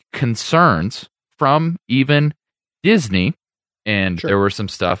definitely concerns from even Disney, and there were some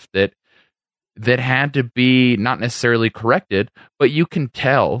stuff that had to be not necessarily corrected, but you can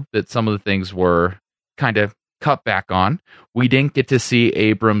tell that some of the things were kind of cut back on. We didn't get to see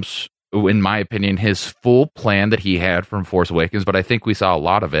Abrams, in my opinion, his full plan that he had from Force Awakens, but I think we saw a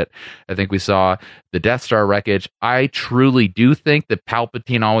lot of it. I think we saw the Death Star wreckage. I truly do think that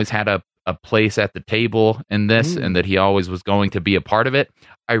Palpatine always had a place at the table in this, and that he always was going to be a part of it.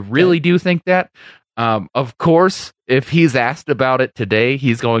 I really do think that. Of course, if he's asked about it today,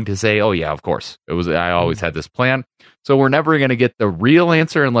 he's going to say, "Oh yeah, of course, it was. I always had this plan." So we're never going to get the real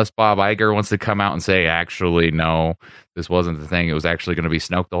answer unless Bob Iger wants to come out and say, "Actually, no, this wasn't the thing. It was actually going to be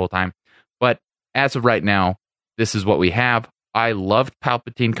Snoke the whole time." But as of right now, this is what we have. I loved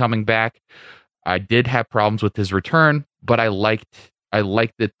Palpatine coming back. I did have problems with his return, but I liked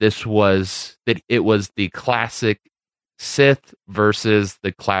that it was the classic Sith versus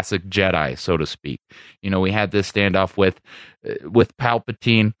the classic Jedi, so to speak. You know, we had this standoff with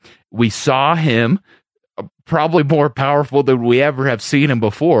Palpatine. We saw him probably more powerful than we ever have seen him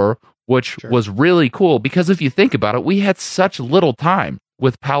before, which was really cool, because if you think about it, we had such little time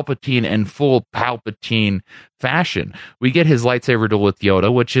with Palpatine in full Palpatine fashion. We get his lightsaber duel with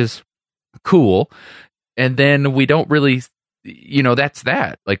Yoda, which is cool, and then we don't really, that's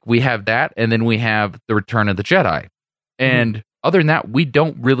that. Like, we have that, and then we have the Return of the Jedi. And other than that, we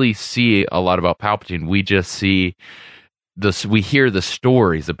don't really see a lot about Palpatine. We just see we hear the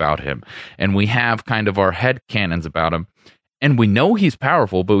stories about him, and we have kind of our headcanons about him. And we know he's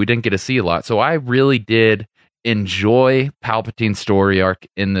powerful, but we didn't get to see a lot. So I really did enjoy Palpatine's story arc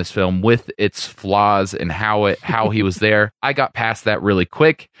in this film, with its flaws and how he was there. I got past that really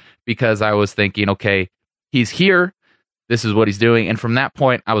quick because I was thinking, okay, he's here. This is what he's doing. And from that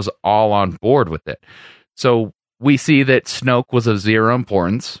point, I was all on board with it. So we see that Snoke was of zero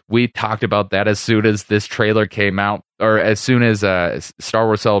importance. We talked about that as soon as this trailer came out, or as soon as Star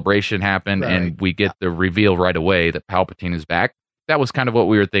Wars Celebration happened, and we get the reveal right away that Palpatine is back. That was kind of what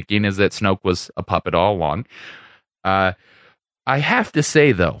we were thinking, is that Snoke was a puppet all along. I have to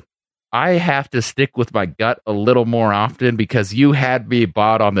say, though, I have to stick with my gut a little more often, because you had me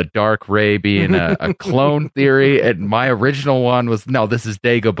bought on the Dark Ray being a clone theory, and my original one was, no, this is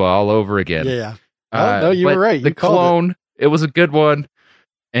Dagobah all over again. Yeah. No, you were right. The clone, it was a good one,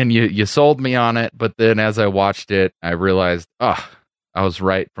 and you sold me on it. But then as I watched it, I realized, I was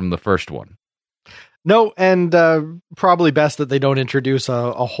right from the first one. No, and probably best that they don't introduce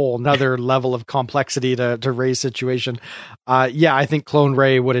a whole nother level of complexity to Rey's situation. I think Clone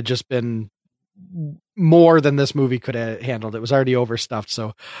Rey would have just been more than this movie could have handled. It was already overstuffed.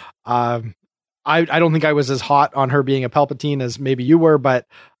 So I don't think I was as hot on her being a Palpatine as maybe you were, but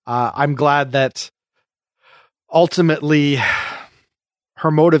I'm glad that ultimately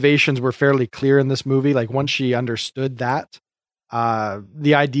her motivations were fairly clear in this movie. Like, once she understood that,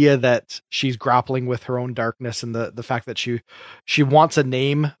 the idea that she's grappling with her own darkness, and the fact that she wants a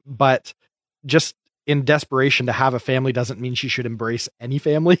name, but just in desperation to have a family doesn't mean she should embrace any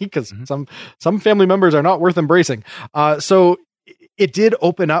family, because some family members are not worth embracing. So it did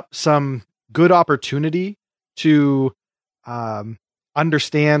open up some good opportunity to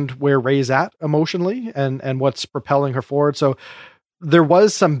understand where Rey's at emotionally and what's propelling her forward. So there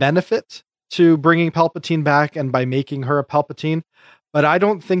was some benefit to bringing Palpatine back and by making her a Palpatine, but I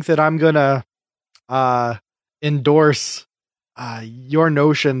don't think that I'm going to endorse your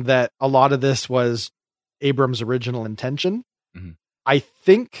notion that a lot of this was Abrams' original intention. I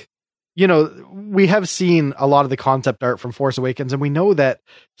think, we have seen a lot of the concept art from Force Awakens, and we know that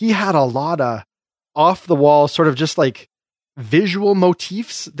he had a lot of off the wall, sort of just like visual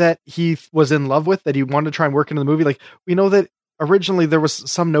motifs that he was in love with, that he wanted to try and work into the movie. Like, we know that originally there was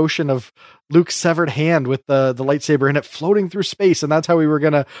some notion of Luke's severed hand with the lightsaber in it floating through space, and that's how we were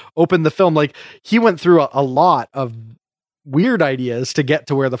going to open the film. Like, he went through a lot of weird ideas to get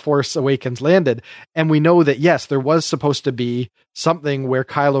to where the Force Awakens landed. And we know that, yes, there was supposed to be something where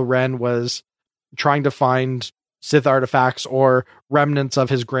Kylo Ren was trying to find Sith artifacts or remnants of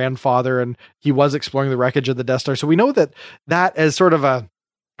his grandfather, and he was exploring the wreckage of the Death Star. So we know that as sort of a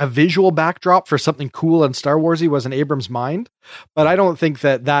visual backdrop for something cool and Star Warsy was in Abrams' mind. But I don't think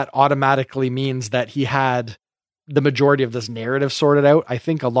that automatically means that he had the majority of this narrative sorted out. I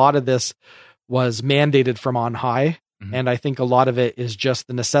think a lot of this was mandated from on high. Mhm. And I think a lot of it is just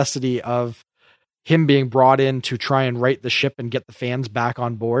the necessity of him being brought in to try and right the ship and get the fans back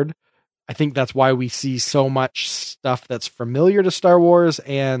on board. I think that's why we see so much stuff that's familiar to Star Wars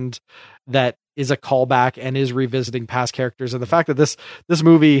and that is a callback and is revisiting past characters. And the fact that this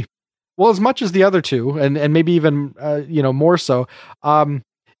movie, well, as much as the other two, and maybe even more so,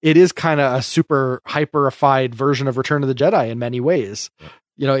 it is kind of a super hyperified version of Return of the Jedi in many ways.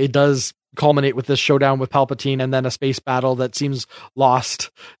 Yeah. It does culminate with this showdown with Palpatine and then a space battle that seems lost,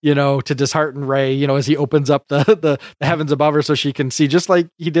 to dishearten Rey, as he opens up the heavens above her so she can see, just like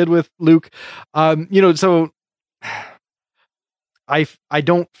he did with Luke. So I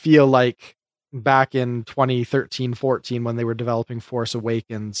don't feel like back in 2013-14 when they were developing Force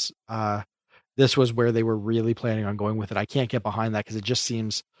Awakens, this was where they were really planning on going with it. I can't get behind that because it just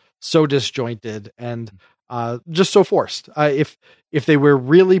seems so disjointed and just so forced. If they were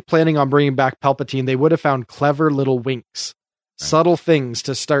really planning on bringing back Palpatine, they would have found clever little winks, subtle things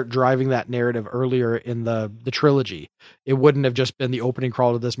to start driving that narrative earlier in the trilogy. It wouldn't have just been the opening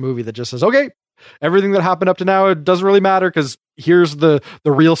crawl to this movie that just says, okay, everything that happened up to now, it doesn't really matter because here's the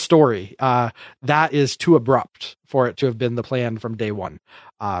real story. That is too abrupt for it to have been the plan from day one.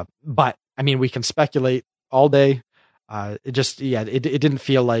 But I mean, we can speculate all day. It didn't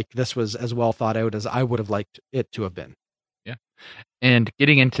feel like this was as well thought out as I would have liked it to have been. Yeah. And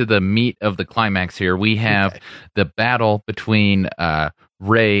getting into the meat of the climax here, we have the battle between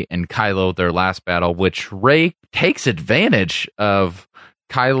Rey and Kylo, their last battle, which Rey takes advantage of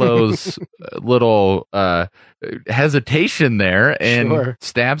Kylo's little hesitation there and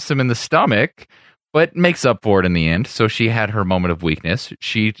stabs him in the stomach, but makes up for it in the end. So she had her moment of weakness.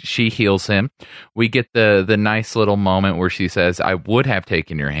 She heals him. We get the nice little moment where she says, I would have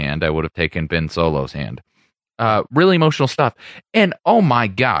taken your hand. I would have taken Ben Solo's hand. Really emotional stuff. And oh my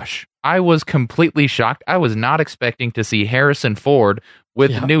gosh, I was completely shocked. I was not expecting to see Harrison Ford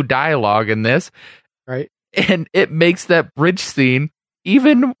with new dialogue in this. Right. And it makes that bridge scene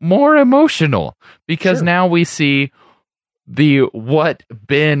even more emotional because now we see what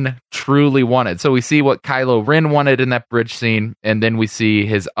Ben truly wanted. So we see what Kylo Ren wanted in that bridge scene, and then we see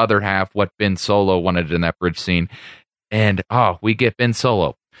his other half, what Ben Solo wanted in that bridge scene. And we get Ben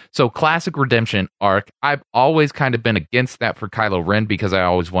Solo. So classic redemption arc. I've always kind of been against that for Kylo Ren because I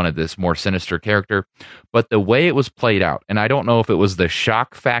always wanted this more sinister character. But the way it was played out, and I don't know if it was the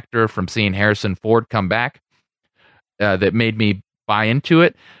shock factor from seeing Harrison Ford come back that made me buy into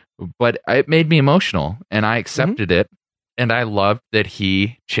it, but it made me emotional, and I accepted it. And I loved that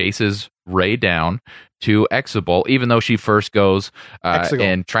he chases Rey down to Exegol, even though she first goes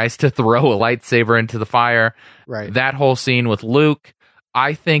and tries to throw a lightsaber into the fire. Right. That whole scene with Luke,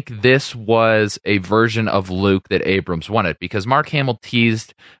 I think this was a version of Luke that Abrams wanted, because Mark Hamill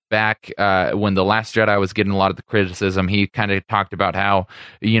teased back when The Last Jedi was getting a lot of the criticism. He kind of talked about how,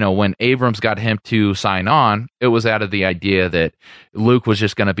 when Abrams got him to sign on, it was out of the idea that Luke was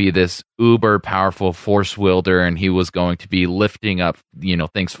just going to be this uber powerful force wielder, and he was going to be lifting up,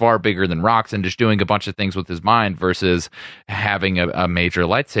 things far bigger than rocks and just doing a bunch of things with his mind versus having a major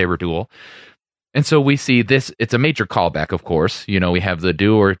lightsaber duel. And so we see this, it's a major callback, of course. We have the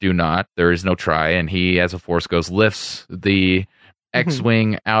do or do not. There is no try. And he, as a Force ghost, lifts the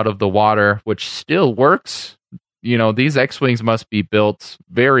X-Wing out of the water, which still works. These X-Wings must be built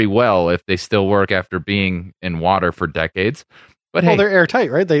very well if they still work after being in water for decades. But they're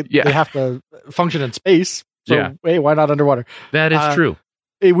airtight, right? They have to function in space. So, hey, why not underwater? That is true.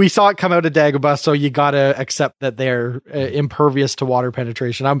 We saw it come out of Dagobah, so you gotta accept that they're impervious to water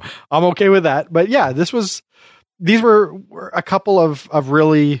penetration. I'm okay with that, but yeah, these were a couple of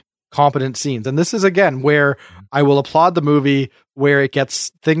really competent scenes, and this is again where I will applaud the movie where it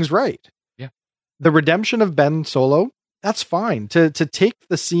gets things right. Yeah, the redemption of Ben Solo, that's fine. To take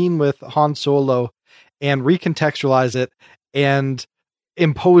the scene with Han Solo and recontextualize it and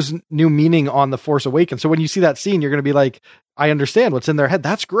impose new meaning on The Force Awakens. So when you see that scene, you're going to be like, I understand what's in their head.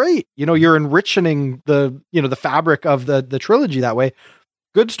 That's great. You're enriching the fabric of the trilogy that way.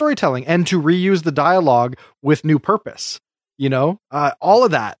 Good storytelling, and to reuse the dialogue with new purpose. All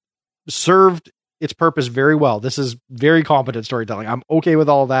of that served its purpose very well. This is very competent storytelling. I'm okay with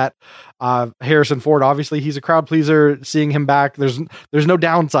all of that. Harrison Ford, obviously he's a crowd pleaser. Seeing him back, there's no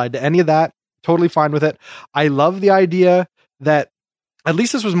downside to any of that. Totally fine with it. I love the idea that, at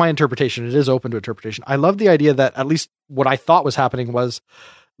least this was my interpretation, it is open to interpretation. I love the idea that at least what I thought was happening was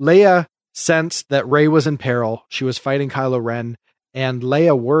Leia sensed that Rey was in peril. She was fighting Kylo Ren, and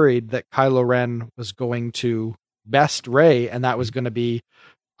Leia worried that Kylo Ren was going to best Rey, and that was going to be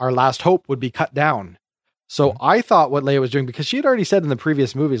our last hope, would be cut down. So I thought what Leia was doing, because she had already said in the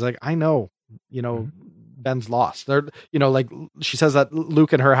previous movies, like, I know, Ben's lost. They're, like she says that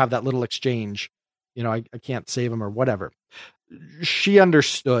Luke and her have that little exchange, I can't save him or whatever. She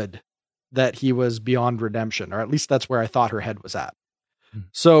understood that he was beyond redemption, or at least that's where I thought her head was at.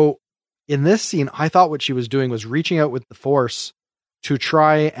 So in this scene, I thought what she was doing was reaching out with the Force to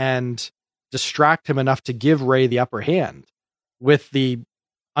try and distract him enough to give Rey the upper hand, with the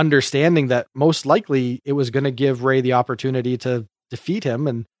understanding that most likely it was going to give Rey the opportunity to defeat him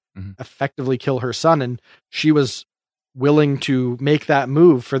and effectively kill her son. And she was willing to make that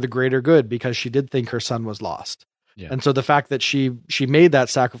move for the greater good because she did think her son was lost. Yeah. And so the fact that she made that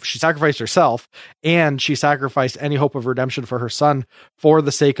sacrifice, she sacrificed herself and she sacrificed any hope of redemption for her son for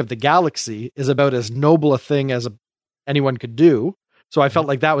the sake of the galaxy is about as noble a thing as anyone could do. So I felt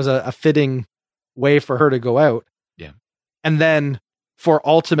like that was a fitting way for her to go out. Yeah. And then for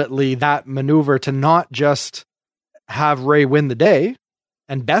ultimately that maneuver to not just have Rey win the day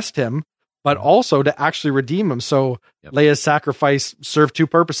and best him, but also to actually redeem him. So Leia's sacrifice served two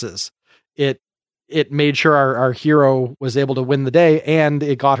purposes. It made sure our hero was able to win the day, and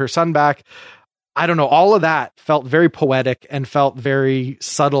it got her son back. I don't know. All of that felt very poetic and felt very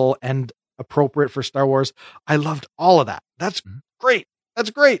subtle and appropriate for Star Wars. I loved all of that. That's great. That's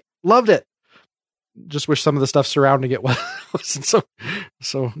great. Loved it. Just wish some of the stuff surrounding it wasn't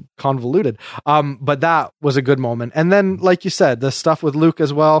so convoluted. But that was a good moment. And then, like you said, the stuff with Luke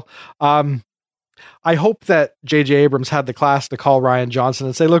as well. I hope that J.J. Abrams had the class to call Rian Johnson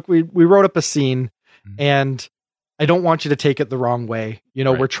and say, look, we wrote up a scene and I don't want you to take it the wrong way.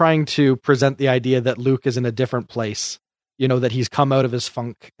 Right. We're trying to present the idea that Luke is in a different place, that he's come out of his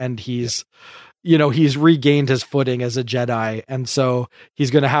funk and he's regained his footing as a Jedi. And so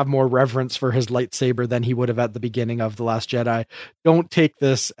he's going to have more reverence for his lightsaber than he would have at the beginning of The Last Jedi. Don't take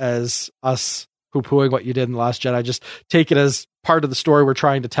this as us poo-pooing what you did in The Last Jedi. Just take it as part of the story we're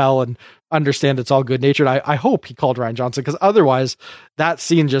trying to tell and understand it's all good natured. I hope he called Rian Johnson, because otherwise that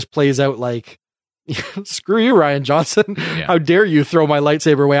scene just plays out like, screw you, Rian Johnson. Yeah. How dare you throw my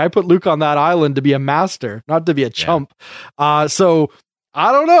lightsaber away? I put Luke on that island to be a master, not to be a chump. So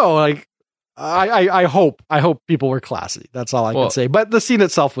I don't know. Like, I hope people were classy. That's all I can say. But the scene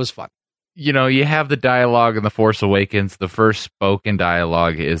itself was fun. You have the dialogue in The Force Awakens. The first spoken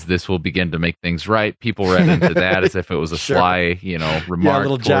dialogue is, "This will begin to make things right." People read into that as if it was a sly, remark. A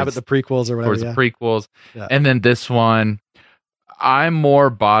little jab at the prequels or whatever. Towards the prequels. Yeah. And then this one, I'm more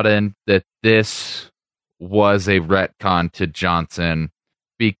bought in that this was a retcon to Johnson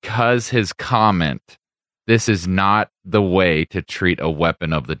because his comment, "This is not the way to treat a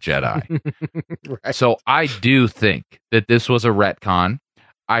weapon of the Jedi." Right. So I do think that this was a retcon.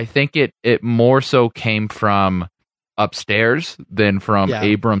 I think it more so came from upstairs than from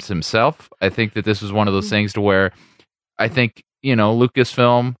Abrams himself. I think that this was one of those things to where I think,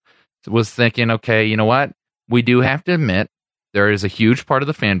 Lucasfilm was thinking, okay, you know what? We do have to admit there is a huge part of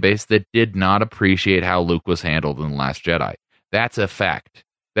the fan base that did not appreciate how Luke was handled in The Last Jedi. That's a fact.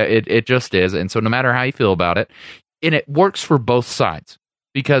 That it just is. And so no matter how you feel about it, and it works for both sides,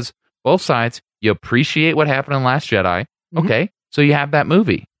 because both sides, you appreciate what happened in Last Jedi. Okay. So you have that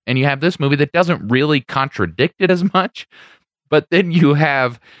movie, and you have this movie that doesn't really contradict it as much, but then you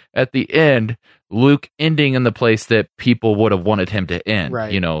have, at the end, Luke ending in the place that people would have wanted him to end.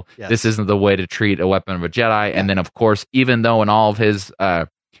 Right. This isn't the way to treat a weapon of a Jedi. Yeah. And then, of course, even though in all of his,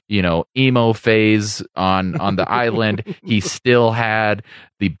 emo phase on the island, he still had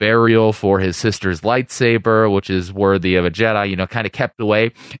the burial for his sister's lightsaber, which is worthy of a Jedi, kind of kept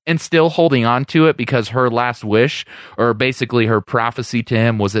away and still holding on to it because her last wish, or basically her prophecy to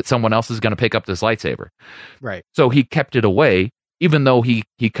him, was that someone else is going to pick up this lightsaber. Right. So he kept it away, even though he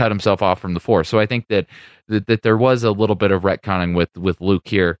cut himself off from the Force. So I think that there was a little bit of retconning with Luke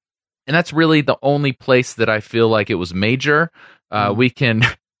here. And that's really the only place that I feel like it was major. We can...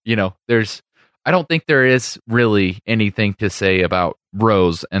 I don't think there is really anything to say about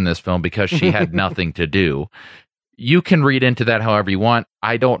Rose in this film because she had nothing to do. You can read into that however you want.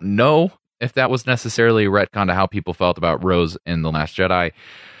 I don't know if that was necessarily a retcon to how people felt about Rose in The Last Jedi,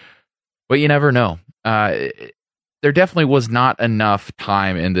 but you never know. There definitely was not enough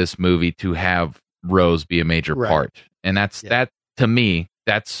time in this movie to have Rose be a major part. And that, to me,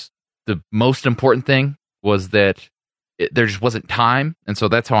 that's the most important thing, was that there just wasn't time, and so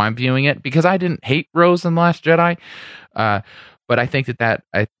that's how I'm viewing it. Because I didn't hate Rose in The Last Jedi, but I think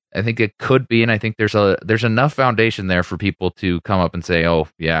I think it could be, and I think there's enough foundation there for people to come up and say, "Oh,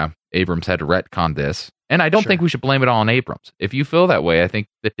 yeah, Abrams had to retcon this," and I don't think we should blame it all on Abrams. If you feel that way, I think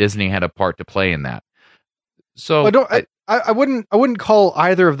that Disney had a part to play in that. So I wouldn't call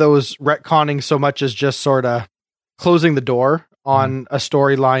either of those retconning so much as just sort of closing the door on a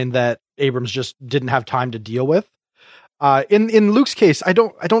storyline that Abrams just didn't have time to deal with. In Luke's case, I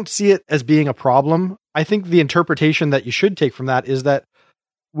don't see it as being a problem. I think the interpretation that you should take from that is that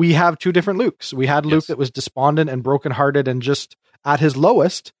we have two different Lukes. We had Luke that was despondent and brokenhearted and just at his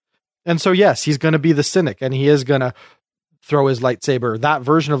lowest. And so, yes, he's going to be the cynic and he is going to throw his lightsaber. That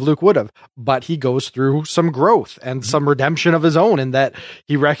version of Luke would have, but he goes through some growth and some redemption of his own in that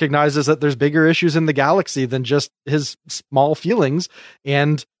he recognizes that there's bigger issues in the galaxy than just his small feelings.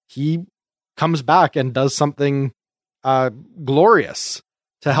 And he comes back and does something glorious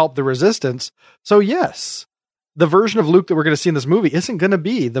to help the Resistance. So yes, the version of Luke that we're going to see in this movie isn't going to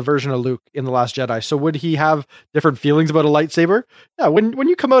be the version of Luke in The Last Jedi. So would he have different feelings about a lightsaber? Yeah. When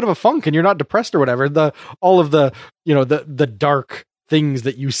you come out of a funk and you're not depressed or whatever, all of the dark things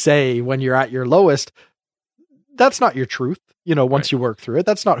that you say when you're at your lowest, that's not your truth. Once you work through it,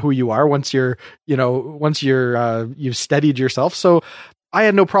 that's not who you are. Once you've steadied yourself. So I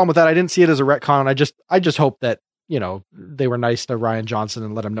had no problem with that. I didn't see it as a retcon. I just hope that, they were nice to Rian Johnson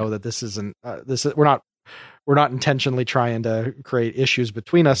and let him know that this isn't, we're not intentionally trying to create issues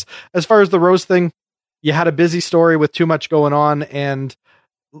between us. As far as the Rose thing, you had a busy story with too much going on. And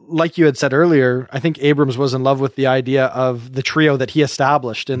like you had said earlier, I think Abrams was in love with the idea of the trio that he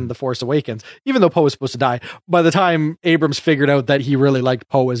established in The Force Awakens, even though Poe was supposed to die. By the time Abrams figured out that he really liked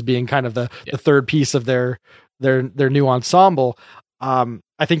Poe as being kind of the third piece of their new ensemble,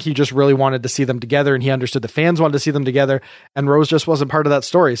 I think he just really wanted to see them together, and he understood the fans wanted to see them together, and Rose just wasn't part of that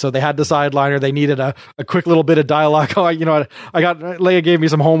story. So they had to sideline her. They needed a quick little bit of dialogue. Oh, Leia gave me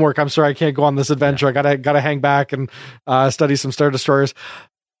some homework. I'm sorry, I can't go on this adventure. I gotta hang back and study some Star Destroyers.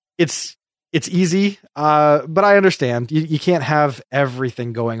 It's easy, but I understand you can't have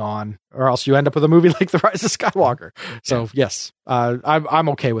everything going on, or else you end up with a movie like The Rise of Skywalker. So yes, I'm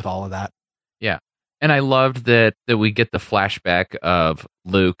okay with all of that. Yeah. And I loved that we get the flashback of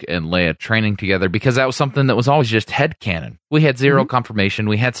Luke and Leia training together, because that was something that was always just headcanon. We had zero confirmation.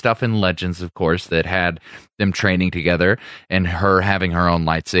 We had stuff in Legends, of course, that had them training together and her having her own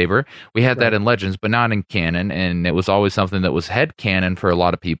lightsaber. We had that in Legends, but not in canon. And it was always something that was headcanon for a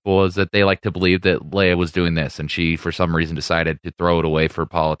lot of people, is that they like to believe that Leia was doing this, and she, for some reason, decided to throw it away for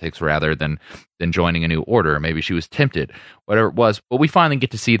politics rather than joining a new order. Maybe she was tempted, whatever it was. But we finally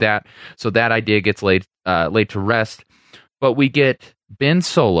get to see that. So that idea gets laid to rest. But we get Ben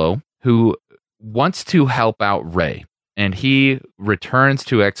Solo, who wants to help out Rey, and he returns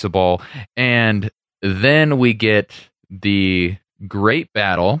to Exegol, and then we get the great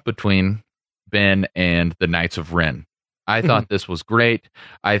battle between Ben and the Knights of Ren. I thought this was great.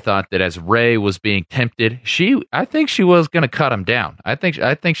 I thought that as Rey was being tempted, I think she was going to cut him down. I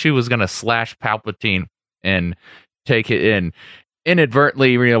think she was going to slash Palpatine and take it in.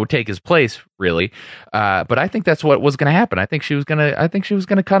 Inadvertently, take his place, really. But I think that's what was going to happen. I think she was going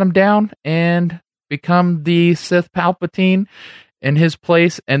to cut him down and become the Sith Palpatine in his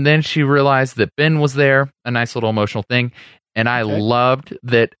place. And then she realized that Ben was there, a nice little emotional thing. And I loved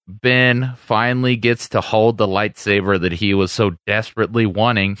that Ben finally gets to hold the lightsaber that he was so desperately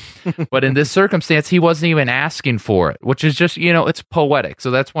wanting. But in this circumstance, he wasn't even asking for it, which is just, it's poetic.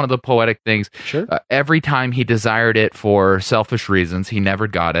 So that's one of the poetic things. Sure. Every time he desired it for selfish reasons, he never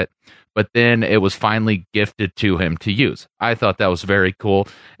got it. But then it was finally gifted to him to use. I thought that was very cool.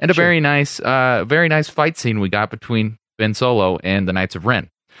 And a very nice fight scene we got between Ben Solo and the Knights of Ren.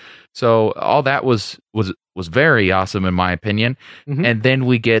 So all that was very awesome in my opinion. And then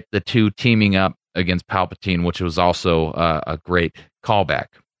we get the two teaming up against Palpatine, which was also a great callback.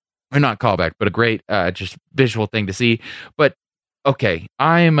 Or not callback, but a great just visual thing to see. But okay,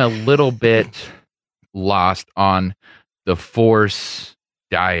 I am a little bit lost on the Force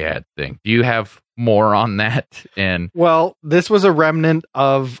dyad thing. Do you have more on that? Well, this was a remnant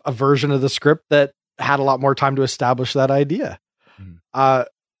of a version of the script that had a lot more time to establish that idea.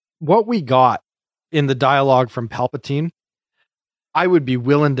 What we got in the dialogue from Palpatine, I would be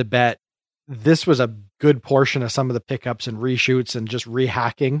willing to bet this was a good portion of some of the pickups and reshoots and just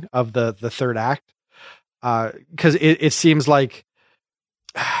rehacking of the third act. Because it seems like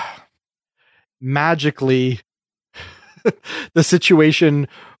magically the situation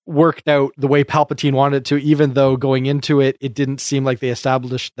worked out the way Palpatine wanted it to, even though going into it didn't seem like they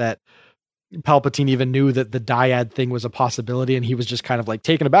established that Palpatine even knew that the dyad thing was a possibility, and he was just kind of like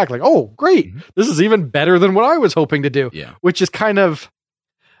taken aback, like, oh, great, this is even better than what I was hoping to do. Yeah. Which is kind of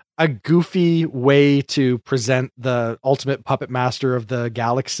a goofy way to present the ultimate puppet master of the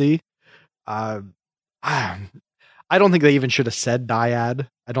galaxy. I don't think they even should have said dyad.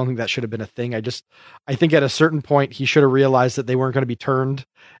 I don't think that should have been a thing. I think at a certain point he should have realized that they weren't going to be turned.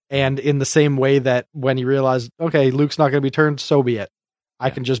 And in the same way that when he realized, okay, Luke's not going to be turned, so be it. I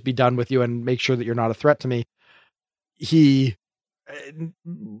can just be done with you and make sure that you're not a threat to me. He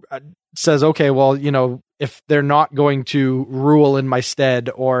says, okay, well, if they're not going to rule in my stead,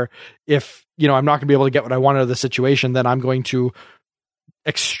 or if, I'm not gonna be able to get what I want out of the situation, then I'm going to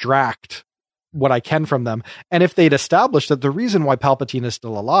extract what I can from them. And if they'd established that the reason why Palpatine is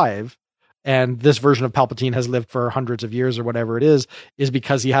still alive, and this version of Palpatine has lived for hundreds of years or whatever it is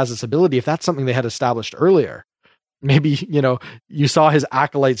because he has this ability, if that's something they had established earlier, maybe, you saw his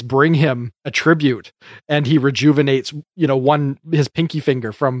acolytes bring him a tribute and he rejuvenates, his pinky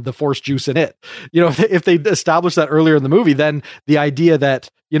finger from the Force juice in it. If they established that earlier in the movie, then the idea that,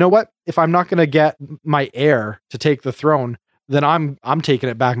 if I'm not going to get my heir to take the throne, then I'm taking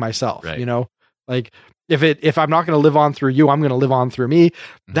it back myself, right. Like if I'm not going to live on through you, I'm going to live on through me.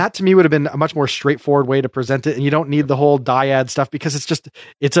 Mm-hmm. That to me would have been a much more straightforward way to present it. And you don't need the whole dyad stuff, because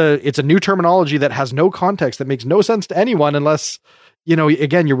it's a new terminology that has no context, that makes no sense to anyone unless,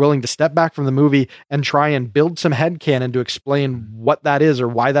 again, you're willing to step back from the movie and try and build some headcanon to explain what that is, or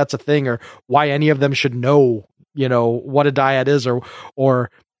why that's a thing, or why any of them should know, what a dyad is,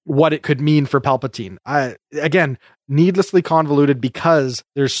 or what it could mean for Palpatine. Again, needlessly convoluted, because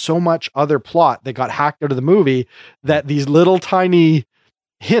there's so much other plot that got hacked out of the movie that these little tiny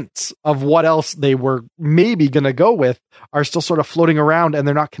hints of what else they were maybe going to go with are still sort of floating around, and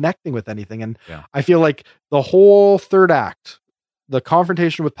they're not connecting with anything. And I feel like the whole third act, the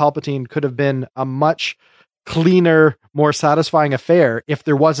confrontation with Palpatine, could have been a much cleaner, more satisfying affair if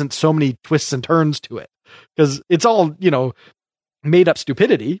there wasn't so many twists and turns to it. Because it's all, made up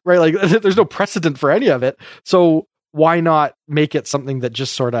stupidity, right? Like there's no precedent for any of it. So why not make it something that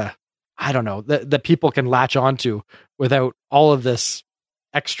just sort of, I don't know, that people can latch onto without all of this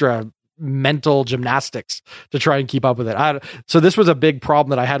extra mental gymnastics to try and keep up with it. So this was a big problem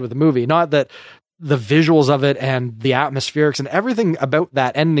that I had with the movie. Not that the visuals of it and the atmospherics and everything about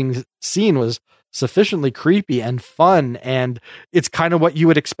that ending scene was sufficiently creepy and fun, and it's kind of what you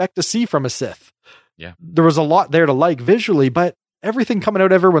would expect to see from a Sith. Yeah. There was a lot there to like visually, but everything coming out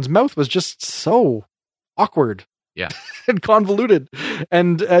of everyone's mouth was just so awkward. Yeah. And convoluted.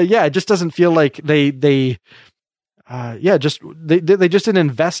 And it just doesn't feel like they just didn't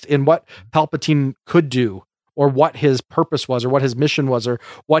invest in what Palpatine could do, or what his purpose was, or what his mission was, or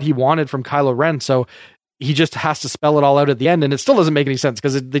what he wanted from Kylo Ren. So he just has to spell it all out at the end, and it still doesn't make any sense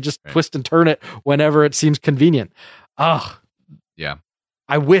because they just twist and turn it whenever it seems convenient. Yeah.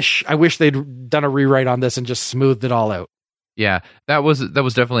 I wish they'd done a rewrite on this and just smoothed it all out. Yeah, that was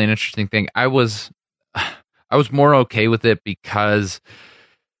definitely an interesting thing. I was more okay with it because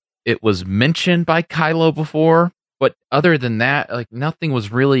it was mentioned by Kylo before, but other than that, like nothing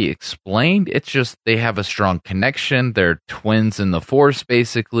was really explained. It's just they have a strong connection. They're twins in the Force,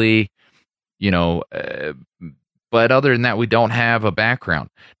 basically, but other than that, we don't have a background.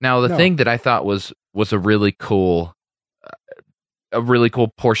 Now, the thing that I thought was a really cool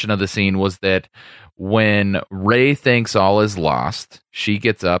portion of the scene was that when Rey thinks all is lost, she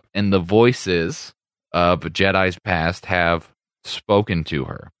gets up and the voices of Jedi's past have spoken to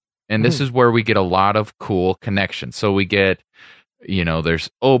her. And this is where we get a lot of cool connections. So we get,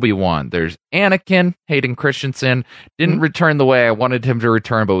 there's Obi-Wan, there's Anakin. Hayden Christensen didn't return the way I wanted him to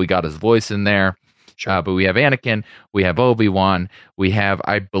return, but we got his voice in there. Sure. But we have Anakin, we have Obi-Wan, we have,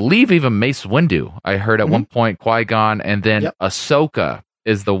 I believe, even Mace Windu. I heard at one point Qui-Gon, and then Ahsoka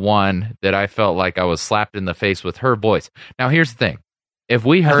is the one that I felt like I was slapped in the face with her voice. Now, here's the thing. If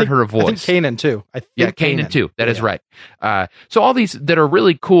we heard her voice... I think Kanan, too. Kanan, too. That is right. So all these that are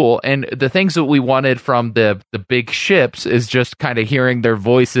really cool, and the things that we wanted from the big ships is just kind of hearing their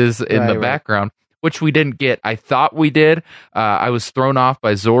voices in the background, which we didn't get. I thought we did. I was thrown off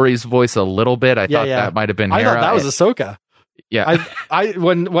by Zori's voice a little bit. I thought that might have been Hera. I thought that was Ahsoka. Yeah.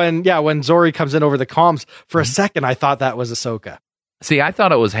 When Zori comes in over the comms, for a second, I thought that was Ahsoka. See, I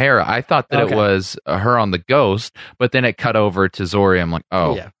thought it was Hera. I thought that it was her on the Ghost, but then it cut over to Zori. I'm like,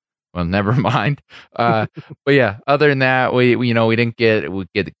 well, never mind. But yeah, other than that, we didn't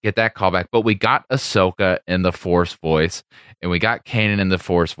get that callback, but we got Ahsoka in the Force voice, and we got Kanan in the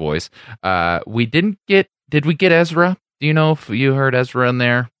Force voice. We didn't get. Did we get Ezra? Do you know if you heard Ezra in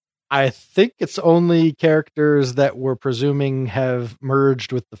there? I think it's only characters that we're presuming have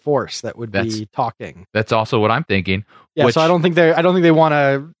merged with the Force that would be talking. That's also what I'm thinking. Yeah, so I don't think they want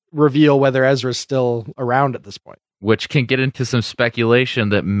to reveal whether Ezra's still around at this point. Which can get into some speculation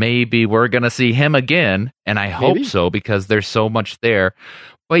that maybe we're going to see him again, and I hope so because there's so much there.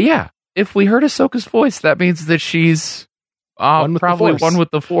 But yeah, if we heard Ahsoka's voice, that means that she's probably one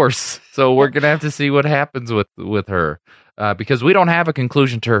with the Force. So we're going to have to see what happens with her. because we don't have a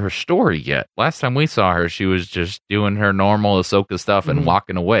conclusion to her story yet. Last time we saw her, she was just doing her normal Ahsoka stuff and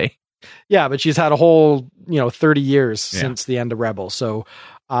walking away. Yeah, but she's had a whole 30 years since the end of Rebels, so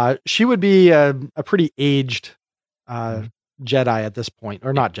she would be a pretty aged Jedi at this point,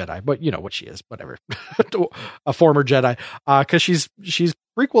 or not Jedi, but you know what she is, whatever, a former Jedi, because she's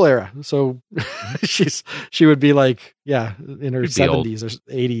prequel era, so she would be like in her 70s or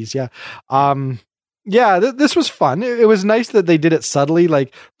 80s. This was fun. It was nice that they did it subtly.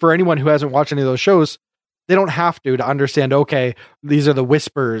 Like, for anyone who hasn't watched any of those shows, they don't have to understand, okay, these are the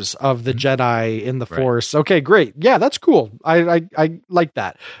whispers of the Jedi in the Force. Okay, great. Yeah, that's cool. I like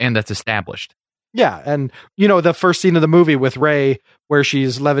that. And that's established. Yeah, and the first scene of the movie with Rey, where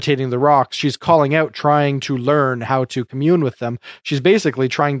she's levitating the rocks, she's calling out, trying to learn how to commune with them. She's basically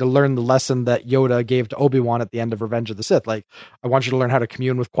trying to learn the lesson that Yoda gave to Obi-Wan at the end of Revenge of the Sith. Like, I want you to learn how to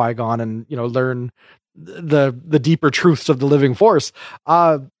commune with Qui-Gon and learn the deeper truths of the living Force.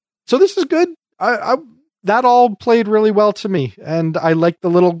 So this is good. That all played really well to me, and I like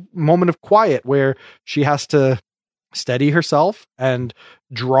the little moment of quiet where she has to steady herself and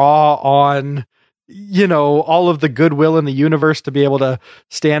draw on all of the goodwill in the universe to be able to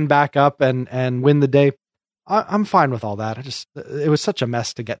stand back up and win the day. I'm fine with all that. It was such a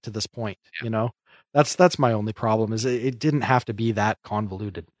mess to get to this point. That's my only problem, is it didn't have to be that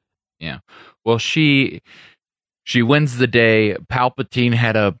convoluted. Yeah. Well, she wins the day. Palpatine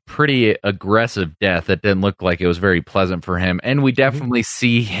had a pretty aggressive death that didn't look like it was very pleasant for him. And we definitely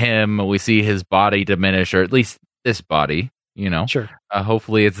see his body diminish, or at least this body, Sure.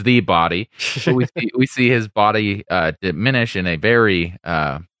 Hopefully it's the body. But we see his body diminish in a very,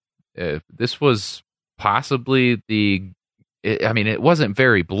 this was possibly it wasn't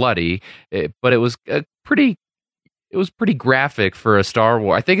very bloody, but it was pretty graphic for a Star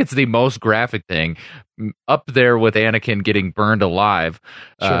Wars. I think it's the most graphic thing, up there with Anakin getting burned alive,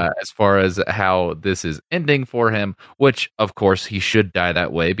 as far as how this is ending for him, which of course he should die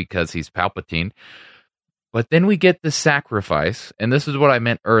that way because he's Palpatine. But then we get the sacrifice, and this is what I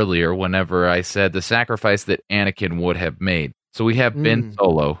meant earlier whenever I said the sacrifice that Anakin would have made. So we have Ben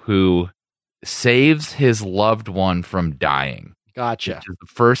Solo, who saves his loved one from dying. Gotcha. Which is the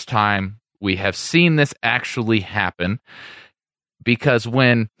first time we have seen this actually happen, because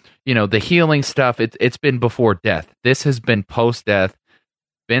when, the healing stuff, it's been before death. This has been post-death.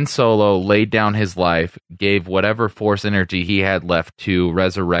 Ben Solo laid down his life, gave whatever Force energy he had left to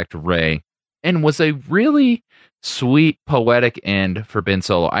resurrect Rey, and was a really sweet, poetic end for Ben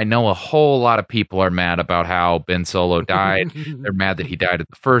Solo. I know a whole lot of people are mad about how Ben Solo died. They're mad that he died in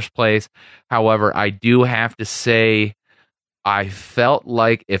the first place. However, I do have to say, I felt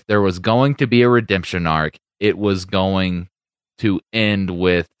like if there was going to be a redemption arc, it was going to end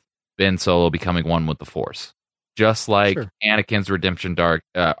with Ben Solo becoming one with the Force. Just like Anakin's redemption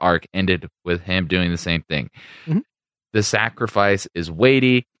arc ended with him doing the same thing. Mm-hmm. The sacrifice is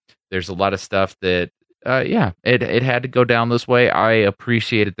weighty. There's a lot of stuff that, it had to go down this way. I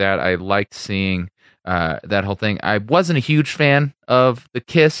appreciated that. I liked seeing that whole thing. I wasn't a huge fan of the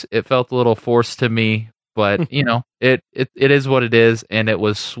kiss. It felt a little forced to me, but it is what it is, and it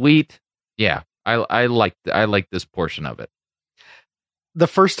was sweet. Yeah, I liked this portion of it. The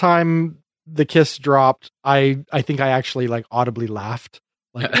first time the kiss dropped, I think I actually audibly laughed.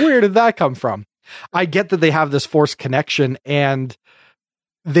 Like, where did that come from? I get that they have this Force connection, and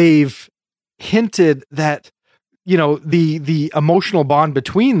they've hinted that the emotional bond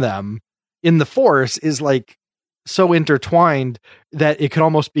between them in the Force is so intertwined that it could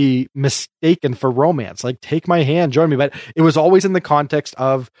almost be mistaken for romance. Like, take my hand, join me. But it was always in the context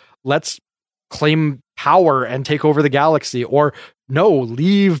of, let's claim power and take over the galaxy, or no,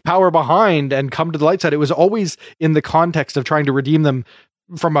 leave power behind and come to the light side. It was always in the context of trying to redeem them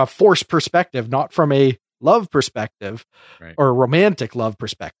from a Force perspective, not from a love perspective, or a romantic love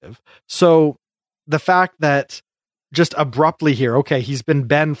perspective. So the fact that just abruptly here, okay, he's been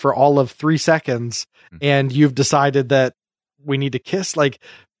Ben for all of 3 seconds, and you've decided that we need to kiss. I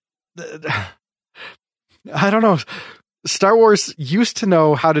don't know. Star Wars used to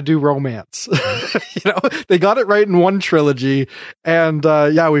know how to do romance. They got it right in one trilogy, and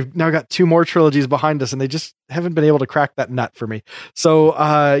we've now got 2 more trilogies behind us, and they just haven't been able to crack that nut for me. So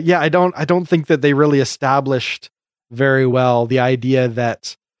I don't think that they really established very well the idea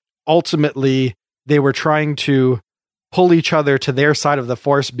that ultimately they were trying to pull each other to their side of the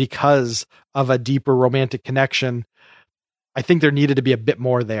Force because of a deeper romantic connection. I think there needed to be a bit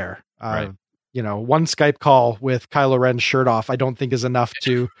more there. Right. one Skype call with Kylo Ren's shirt off, I don't think is enough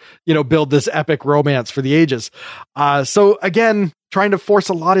to, build this epic romance for the ages. So again, trying to force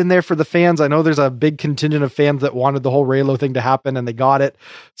a lot in there for the fans. I know there's a big contingent of fans that wanted the whole Reylo thing to happen and they got it.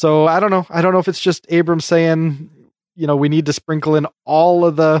 So I don't know. I don't know if it's just Abrams saying, we need to sprinkle in all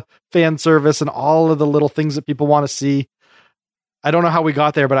of the fan service and all of the little things that people want to see. I don't know how we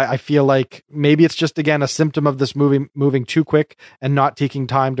got there, but I feel like maybe it's just, again, a symptom of this movie moving too quick and not taking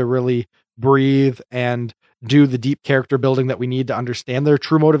time to really breathe and do the deep character building that we need to understand their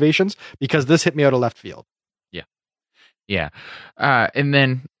true motivations, because this hit me out of left field. Yeah. And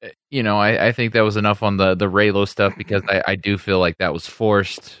then, I think that was enough on the Reylo stuff, because I do feel like that was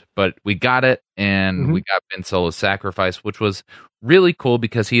forced, but we got it, and we got Ben Solo's sacrifice, which was really cool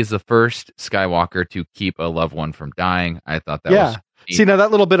because he is the first Skywalker to keep a loved one from dying. I thought that was neat. See, now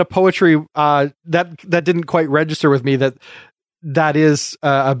that little bit of poetry, that didn't quite register with me, that is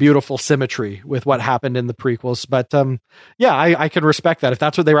a beautiful symmetry with what happened in the prequels. But I can respect that. If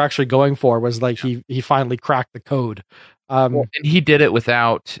that's what they were actually going for, was like he finally cracked the code. And he did it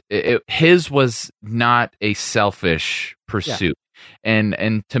without his was not a selfish pursuit.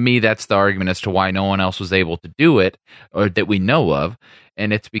 And to me, that's the argument as to why no one else was able to do it, or that we know of.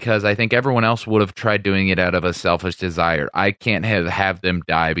 And it's because I think everyone else would have tried doing it out of a selfish desire. I can't have them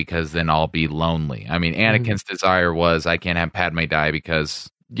die because then I'll be lonely. I mean, Anakin's desire was, I can't have Padme die because,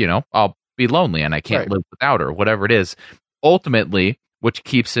 I'll be lonely and I can't live without her, whatever it is. Ultimately, which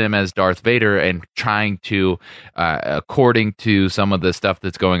keeps him as Darth Vader and trying to, according to some of the stuff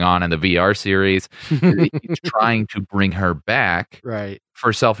that's going on in the VR series, he's trying to bring her back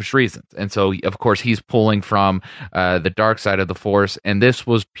for selfish reasons. And so, of course, he's pulling from the dark side of the Force, and this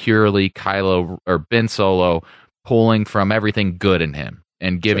was purely Kylo or Ben Solo pulling from everything good in him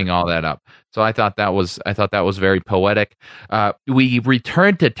and giving all that up. So I thought that was very poetic. We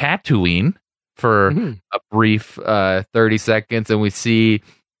returned to Tatooine for a brief 30 seconds, and we see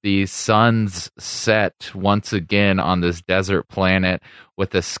the sun's set once again on this desert planet with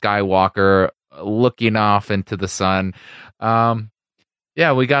the Skywalker looking off into the sun.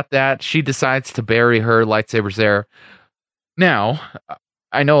 We got that. She decides to bury her lightsabers there. Now,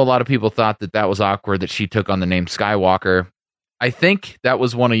 I know a lot of people thought that was awkward that she took on the name Skywalker. I think that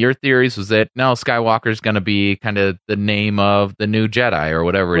was one of your theories, was that no, Skywalker is going to be kind of the name of the new Jedi or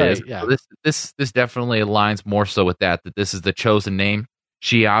whatever it is. Yeah. So this definitely aligns more so with that this is the chosen name.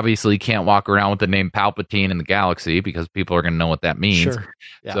 She obviously can't walk around with the name Palpatine in the galaxy because people are going to know what that means. Sure.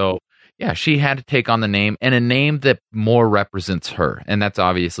 Yeah. So, she had to take on the name, and a name that more represents her, and that's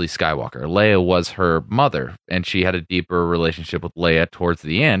obviously Skywalker. Leia was her mother, and she had a deeper relationship with Leia towards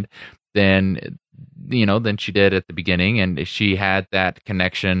the end than she did at the beginning, and she had that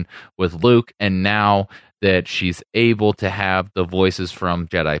connection with Luke. And now that she's able to have the voices from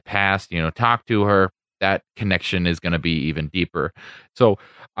Jedi past, talk to her, that connection is going to be even deeper. So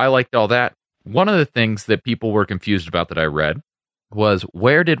I liked all that. One of the things that people were confused about that I read was,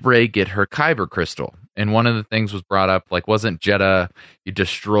 where did Rey get her Kyber crystal? And one of the things was brought up, like, wasn't Jedha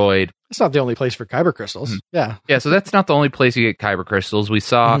destroyed? It's not the only place for Kyber crystals. Yeah. Yeah, so that's not the only place you get Kyber crystals. We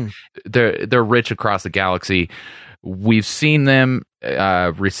saw they're rich across the galaxy. We've seen them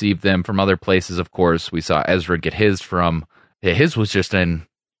receive them from other places, of course. We saw Ezra get his was just in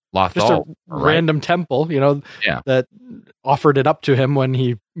Lothal. Just a random temple, that offered it up to him when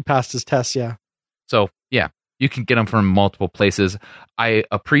he passed his test, So, you can get them from multiple places. I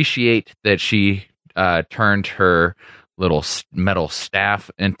appreciate that she turned her little metal staff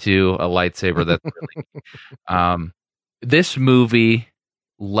into a lightsaber. That's really this movie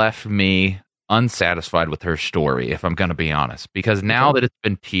left me unsatisfied with her story, if I'm going to be honest, because now that it's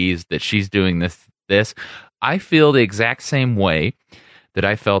been teased that she's doing this, I feel the exact same way that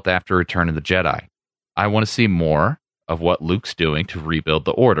I felt after Return of the Jedi. I want to see more of what Luke's doing to rebuild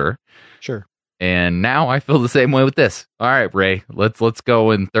the Order. Sure. And now I feel the same way with this. All right, Rey, let's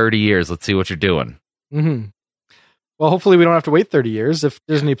go in 30 years. Let's see what you're doing. Well, hopefully we don't have to wait 30 years. If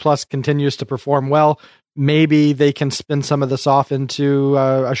Disney Plus continues to perform well, maybe they can spin some of this off into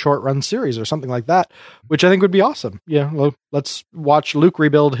a short run series or something like that, which I think would be awesome. Well, let's watch Luke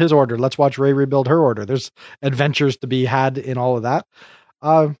rebuild his order. Let's watch Rey rebuild her order. There's adventures to be had in all of that.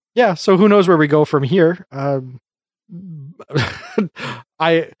 So who knows where we go from here?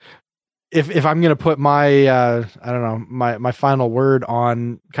 If I'm going to put my, my final word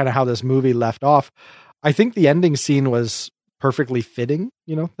on kind of how this movie left off, I think the ending scene was perfectly fitting.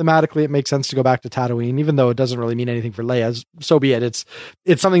 Thematically, it makes sense to go back to Tatooine, even though it doesn't really mean anything for Leia. So be it.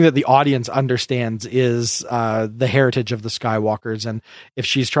 It's something that the audience understands is the heritage of the Skywalkers. And if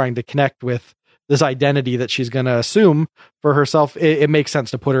she's trying to connect with this identity that she's going to assume for herself, it makes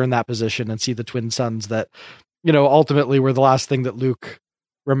sense to put her in that position and see the twin sons that, ultimately were the last thing that Luke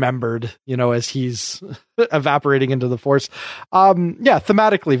remembered, as he's evaporating into the Force.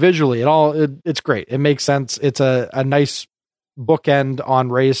 Thematically, visually, it's great. It makes sense. It's a nice bookend on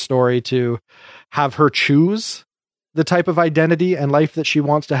Rey's story to have her choose the type of identity and life that she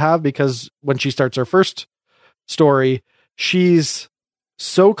wants to have, because when she starts her first story, she's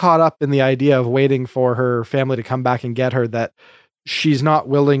so caught up in the idea of waiting for her family to come back and get her that she's not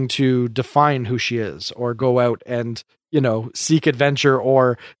willing to define who she is or go out and, seek adventure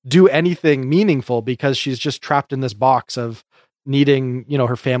or do anything meaningful, because she's just trapped in this box of needing,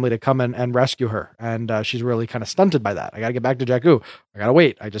 her family to come and rescue her. And she's really kind of stunted by that. I got to get back to Jakku. I got to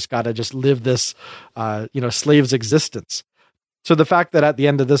wait. I just got to live this, slave's existence. So the fact that at the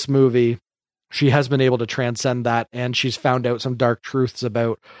end of this movie, she has been able to transcend that, and she's found out some dark truths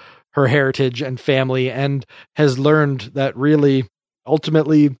about her heritage and family, and has learned that really,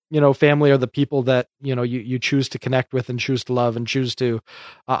 ultimately, family are the people that, you choose to connect with and choose to love and choose to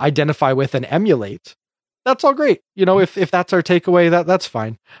identify with and emulate. That's all great. If that's our takeaway, that's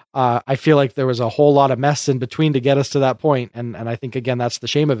fine. I feel like there was a whole lot of mess in between to get us to that point. And I think, again, that's the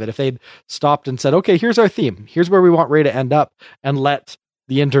shame of it. If they'd stopped and said, okay, here's our theme, here's where we want Rey to end up, and let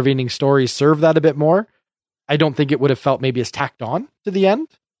the intervening stories serve that a bit more, I don't think it would have felt maybe as tacked on to the end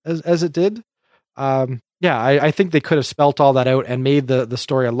as it did. I think they could have spelt all that out and made the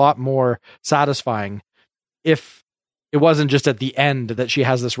story a lot more satisfying if it wasn't just at the end that she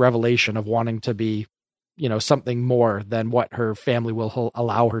has this revelation of wanting to be, something more than what her family will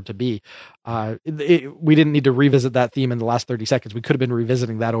allow her to be. We didn't need to revisit that theme in the last 30 seconds. We could have been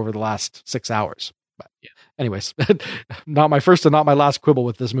revisiting that over the last 6 hours. But anyways, not my first and not my last quibble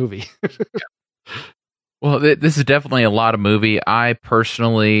with this movie. Well, this is definitely a lot of movie. I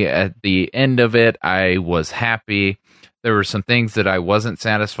personally, at the end of it, I was happy. There were some things that I wasn't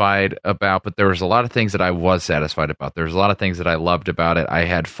satisfied about, but there was a lot of things that I was satisfied about. There was a lot of things that I loved about it. I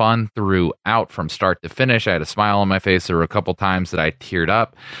had fun throughout from start to finish. I had a smile on my face. There were a couple times that I teared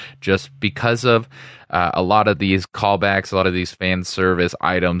up just because of a lot of these callbacks, a lot of these fan service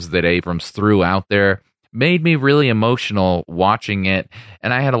items that Abrams threw out there made me really emotional watching it,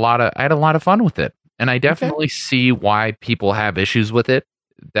 and I had a lot of fun with it. And I definitely see why people have issues with it.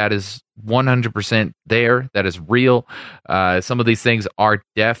 That is 100% there. That is real. Some of these things are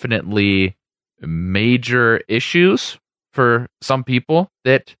definitely major issues for some people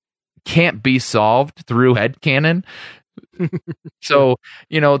that can't be solved through headcanon. So,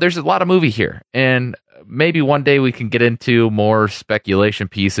 there's a lot of movie here. And maybe one day we can get into more speculation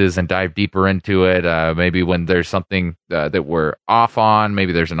pieces and dive deeper into it. Maybe when there's something that we're off on,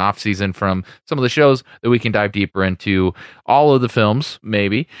 maybe there's an off season from some of the shows that we can dive deeper into all of the films,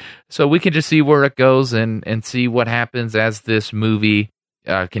 maybe. So we can just see where it goes and see what happens as this movie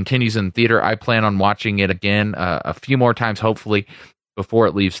continues in theater. I plan on watching it again a few more times, hopefully, before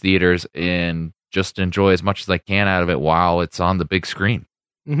it leaves theaters, and just enjoy as much as I can out of it while it's on the big screen.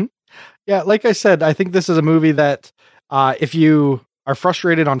 Mm-hmm. Yeah, like I said, I think this is a movie that if you are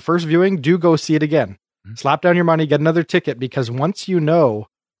frustrated on first viewing, do go see it again. Mm-hmm. Slap down your money, get another ticket, because once you know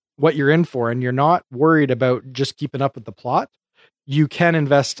what you're in for and you're not worried about just keeping up with the plot, you can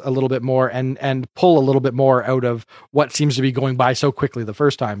invest a little bit more and pull a little bit more out of what seems to be going by so quickly the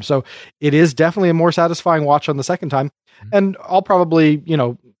first time. So it is definitely a more satisfying watch on the second time. Mm-hmm. And I'll probably,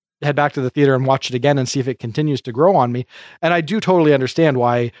 head back to the theater and watch it again and see if it continues to grow on me. And I do totally understand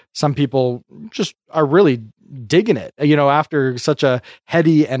why some people just are really digging it. After such a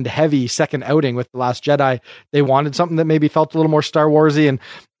heady and heavy second outing with The Last Jedi, they wanted something that maybe felt a little more Star Warsy and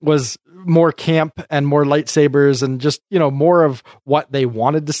was more camp and more lightsabers and just, more of what they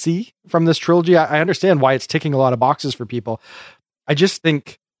wanted to see from this trilogy. I understand why it's ticking a lot of boxes for people. I just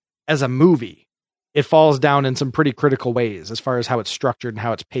think as a movie, it falls down in some pretty critical ways as far as how it's structured and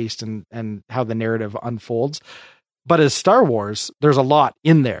how it's paced and how the narrative unfolds. But as Star Wars, there's a lot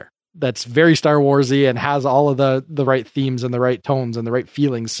in there that's very Star Warsy and has all of the right themes and the right tones and the right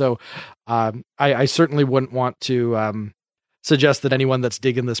feelings. So I certainly wouldn't want to suggest that anyone that's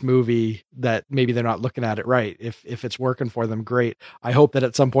digging this movie that maybe they're not looking at it right. If it's working for them, great. I hope that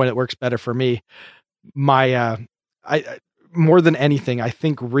at some point it works better for me. I more than anything, I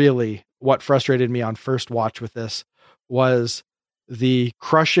think really what frustrated me on first watch with this was the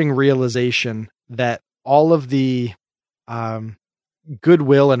crushing realization that all of the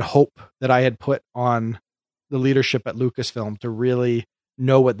goodwill and hope that I had put on the leadership at Lucasfilm to really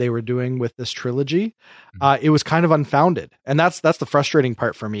know what they were doing with this trilogy, it was kind of unfounded. And that's the frustrating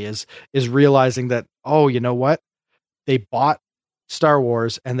part for me is realizing that, oh, you know what? They bought Star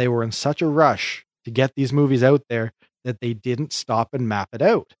Wars, and they were in such a rush to get these movies out there that they didn't stop and map it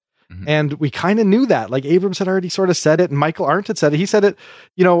out. Mm-hmm. And we kind of knew that. Like Abrams had already sort of said it, and Michael Arndt had said it. He said it,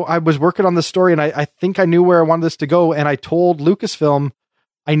 I was working on this story, and I think I knew where I wanted this to go, and I told Lucasfilm,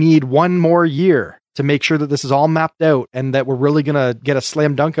 I need one more year to make sure that this is all mapped out and that we're really going to get a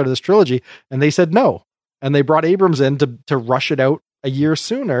slam dunk out of this trilogy. And they said no. And they brought Abrams in to rush it out a year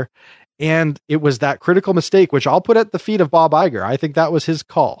sooner. And it was that critical mistake, which I'll put at the feet of Bob Iger. I think that was his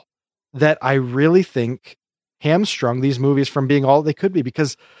call, that I really think hamstrung these movies from being all they could be,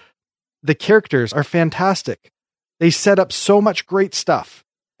 because the characters are fantastic. They set up so much great stuff,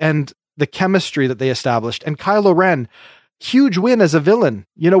 and the chemistry that they established, and Kylo Ren, huge win as a villain.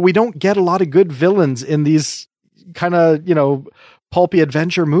 We don't get a lot of good villains in these kind of, pulpy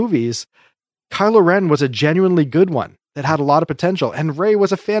adventure movies. Kylo Ren was a genuinely good one that had a lot of potential. And Rey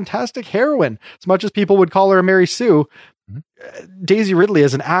was a fantastic heroine. As much as people would call her a Mary Sue, Daisy Ridley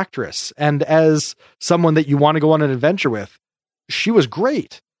as an actress and as someone that you want to go on an adventure with, she was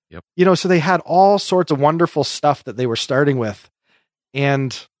great. Yep. So they had all sorts of wonderful stuff that they were starting with.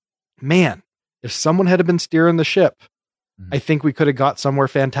 And man, if someone had been steering the ship, I think we could have got somewhere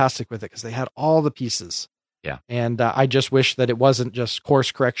fantastic with it, because they had all the pieces. Yeah. And I just wish that it wasn't just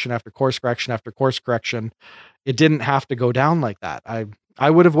course correction after course correction after course correction. It didn't have to go down like that. I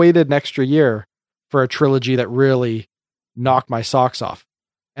would have waited an extra year for a trilogy that really knocked my socks off.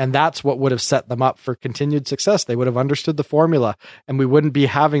 And that's what would have set them up for continued success. They would have understood the formula, and we wouldn't be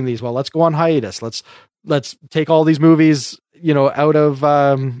having these, well, let's go on hiatus. Let's take all these movies, out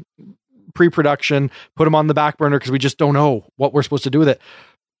of pre-production, put them on the back burner because we just don't know what we're supposed to do with it.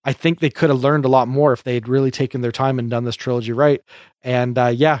 I think they could have learned a lot more if they'd really taken their time and done this trilogy right. And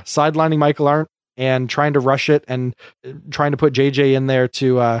sidelining Michael Arndt and trying to rush it and trying to put JJ in there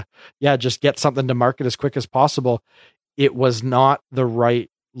to just get something to market as quick as possible. It was not the right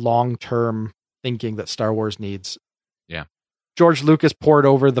long-term thinking that Star Wars needs. Yeah. George Lucas poured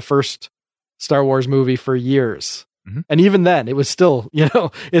over the first Star Wars movie for years. Mm-hmm. And even then it was still,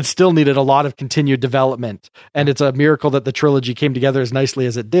 it still needed a lot of continued development, and it's a miracle that the trilogy came together as nicely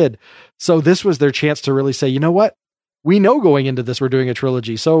as it did. So this was their chance to really say, you know what? We know going into this, we're doing a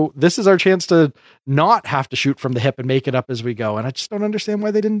trilogy. So this is our chance to not have to shoot from the hip and make it up as we go. And I just don't understand why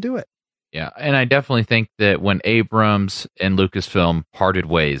they didn't do it. Yeah. And I definitely think that when Abrams and Lucasfilm parted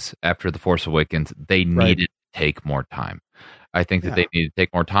ways after The Force Awakens, they needed to take more time. I think that they needed to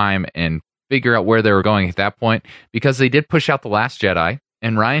take more time and figure out where they were going at that point, because they did push out The Last Jedi,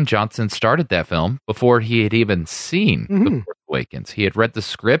 and Rian Johnson started that film before he had even seen The Force Awakens. He had read the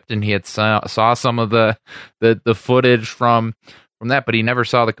script and he had saw some of the footage from that, but he never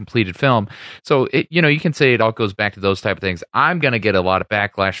saw the completed film. So you can say it all goes back to those type of things. I'm going to get a lot of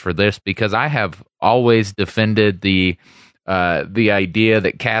backlash for this because I have always defended the idea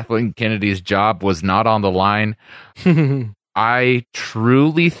that Kathleen Kennedy's job was not on the line. I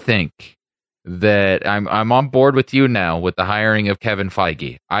truly think that I'm on board with you now with the hiring of Kevin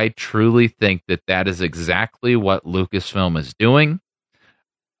Feige. I truly think that is exactly what Lucasfilm is doing.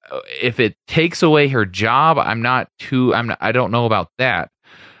 If it takes away her job, I don't know about that,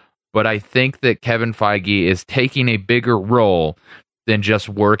 but I think that Kevin Feige is taking a bigger role than just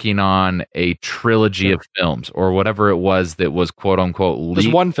working on a trilogy of films or whatever it was that was quote unquote leaked.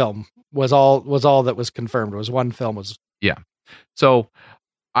 Just one film was all that was confirmed. It was one film yeah. So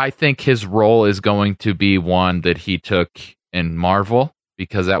I think his role is going to be one that he took in Marvel,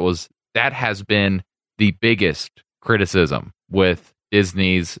 because that has been the biggest criticism with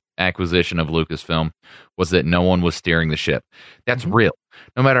Disney's acquisition of Lucasfilm, was that no one was steering the ship. That's real.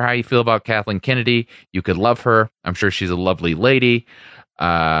 No matter how you feel about Kathleen Kennedy, you could love her. I'm sure she's a lovely lady.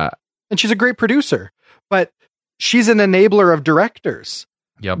 And she's a great producer, but she's an enabler of directors.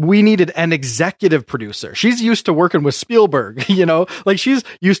 Yep. We needed an executive producer. She's used to working with Spielberg, like she's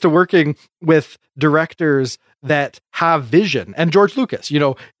used to working with directors that have vision. And George Lucas,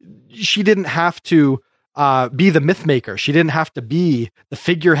 she didn't have to be the myth maker. She didn't have to be the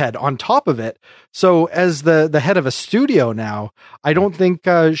figurehead on top of it. So as the head of a studio now, I don't think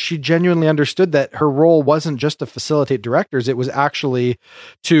she genuinely understood that her role wasn't just to facilitate directors. It was actually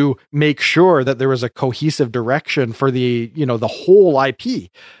to make sure that there was a cohesive direction for the whole IP.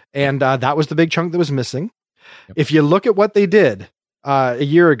 And that was the big chunk that was missing. Yep. If you look at what they did a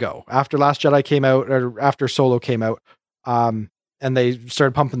year ago, after Last Jedi came out, or after Solo came out, and they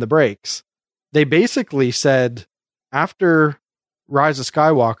started pumping the brakes, they basically said, after Rise of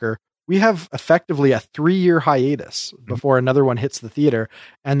Skywalker, we have effectively a 3-year hiatus before another one hits the theater.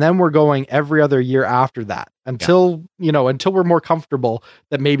 And then we're going every other year after that until we're more comfortable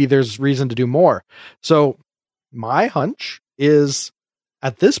that maybe there's reason to do more. So my hunch is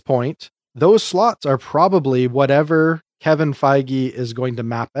at this point, those slots are probably whatever Kevin Feige is going to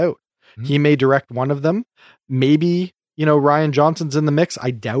map out. Mm-hmm. He may direct one of them. Maybe, Rian Johnson's in the mix.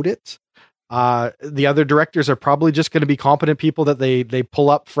 I doubt it. The other directors are probably just going to be competent people that they pull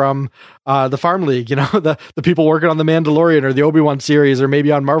up from the Farm League, the people working on The Mandalorian or the Obi-Wan series or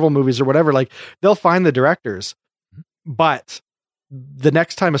maybe on Marvel movies or whatever. Like, they'll find the directors. But the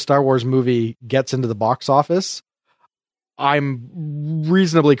next time a Star Wars movie gets into the box office, I'm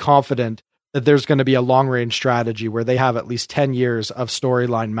reasonably confident that there's going to be a long-range strategy where they have at least 10 years of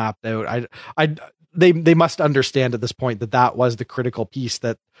storyline mapped out. They must understand at this point that was the critical piece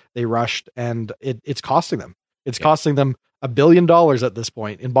that they rushed, and it's costing them. It's costing them $1 billion at this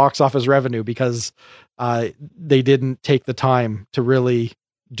point in box office revenue because they didn't take the time to really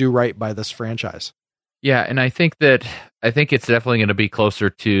do right by this franchise. Yeah, and I think it's definitely going to be closer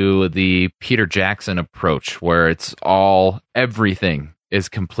to the Peter Jackson approach, where it's everything is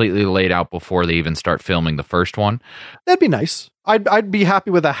completely laid out before they even start filming the first one. That'd be nice. I'd be happy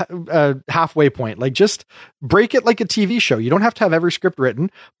with a halfway point. Like, just break it like a TV show. You don't have to have every script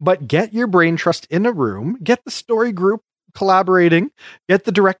written, but get your brain trust in a room, get the story group collaborating, get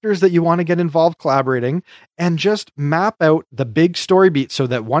the directors that you want to get involved collaborating, and just map out the big story beats so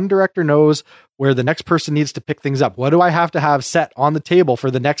that one director knows where the next person needs to pick things up. What do I have to have set on the table for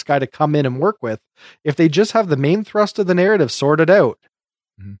the next guy to come in and work with? If they just have the main thrust of the narrative sorted out,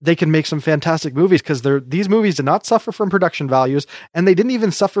 they can make some fantastic movies, because these movies did not suffer from production values, and they didn't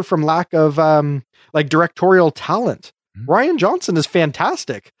even suffer from lack of directorial talent. Rian Johnson is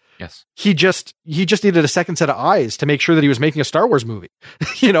fantastic. Yes. He just needed a second set of eyes to make sure that he was making a Star Wars movie,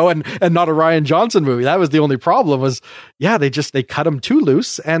 and not a Rian Johnson movie. That was the only problem they cut him too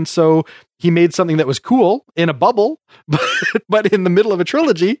loose. And so he made something that was cool in a bubble, but in the middle of a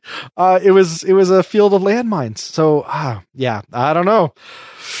trilogy, it was a field of landmines. So, I don't know.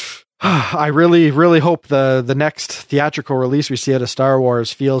 I really, really hope the next theatrical release we see out of Star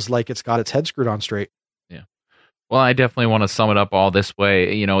Wars feels like it's got its head screwed on straight. Well, I definitely want to sum it up all this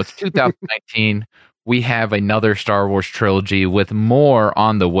way. It's 2019. We have another Star Wars trilogy with more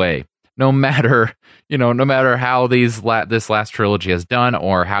on the way. No matter how this last trilogy has done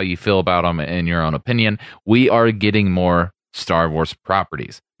or how you feel about them in your own opinion, we are getting more Star Wars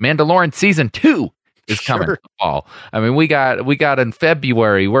properties. Mandalorian season 2 is coming in the fall. I mean, we got in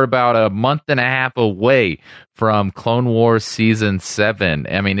February. We're about a month and a half away from Clone Wars season 7.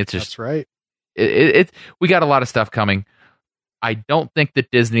 I mean, it's just that's right. We got a lot of stuff coming. I don't think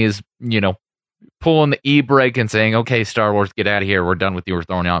that Disney is, pulling the e-brake and saying, okay, Star Wars, get out of here. We're done with you. We're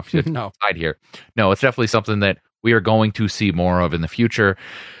throwing off side here. No, it's definitely something that we are going to see more of in the future.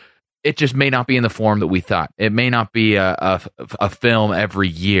 It just may not be in the form that we thought. It may not be a film every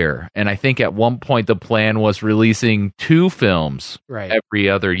year. And I think at one point the plan was releasing 2 films every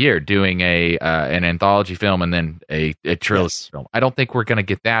other year, doing an anthology film and then a trilogy film. I don't think we're going to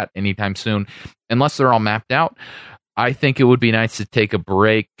get that anytime soon, unless they're all mapped out. I think it would be nice to take a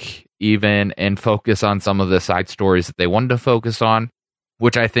break even and focus on some of the side stories that they wanted to focus on,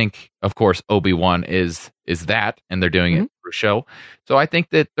 which I think, of course, Obi-Wan is that, and they're doing it for a show. So I think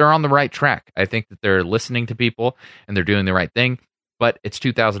that they're on the right track. I think that they're listening to people and they're doing the right thing. But it's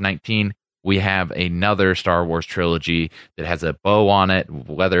 2019. We have another Star Wars trilogy that has a bow on it.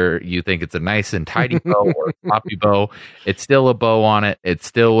 Whether you think it's a nice and tidy bow or a floppy bow, it's still a bow on it. It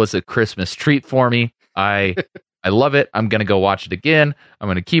still was a Christmas treat for me. I love it. I'm going to go watch it again. I'm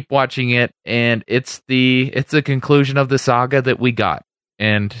going to keep watching it. And it's the conclusion of the saga that we got.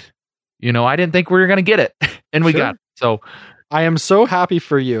 And, I didn't think we were going to get it, and we got it. So I am so happy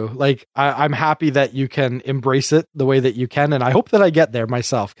for you. Like, I'm happy that you can embrace it the way that you can. And I hope that I get there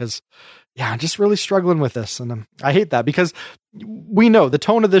myself, because I'm just really struggling with this. And I hate that, because we know the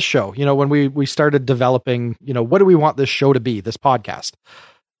tone of this show, when we started developing, what do we want this show to be, this podcast?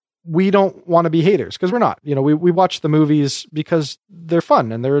 We don't want to be haters, because we're not. We watch the movies because they're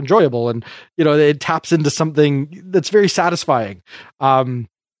fun and they're enjoyable, and it taps into something that's very satisfying.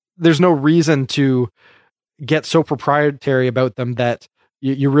 There's no reason to get so proprietary about them that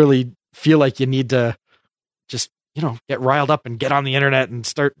you really feel like you need to just get riled up and get on the internet and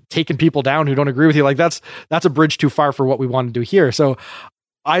start taking people down who don't agree with you. Like, that's a bridge too far for what we want to do here. So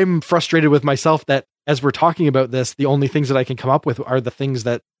I'm frustrated with myself that as we're talking about this, the only things that I can come up with are the things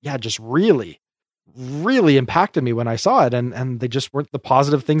that, just really, really impacted me when I saw it. And they just weren't the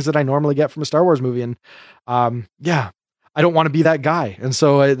positive things that I normally get from a Star Wars movie. And, I don't want to be that guy. And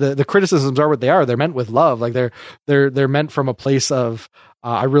so the criticisms are what they are. They're meant with love. Like, they're meant from a place of,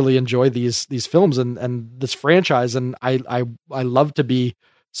 I really enjoy these films and this franchise. And I love to be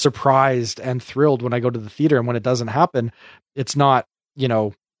surprised and thrilled when I go to the theater. And when it doesn't happen, it's not,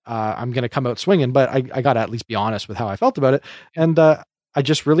 I'm going to come out swinging, but I got to at least be honest with how I felt about it. And I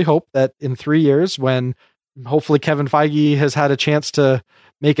just really hope that in 3 years, when hopefully Kevin Feige has had a chance to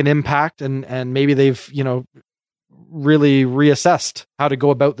make an impact and maybe they've, really reassessed how to go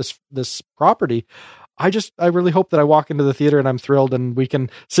about this property. I really hope that I walk into the theater and I'm thrilled and we can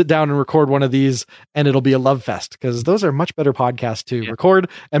sit down and record one of these and it'll be a love fest, because those are much better podcasts to record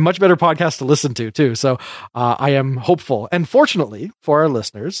and much better podcasts to listen to too. So I am hopeful. And fortunately for our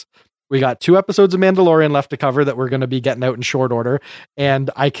listeners, we got 2 episodes of Mandalorian left to cover that we're going to be getting out in short order. And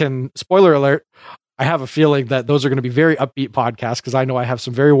I can, spoiler alert, I have a feeling that those are going to be very upbeat podcasts, because I know I have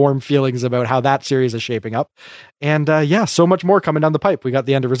some very warm feelings about how that series is shaping up. And so much more coming down the pipe. We got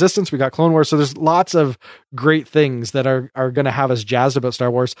the End of Resistance, we got Clone Wars. So there's lots of great things that are going to have us jazzed about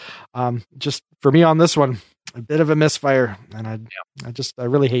Star Wars. Just for me on this one, a bit of a misfire. And I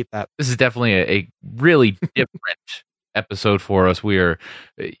really hate that. This is definitely a really different episode for us.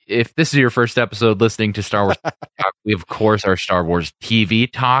 If this is your first episode listening to Star Wars Talk, we of course are Star Wars TV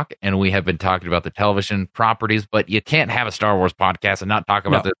Talk, and we have been talking about the television properties, but you can't have a Star Wars podcast and not talk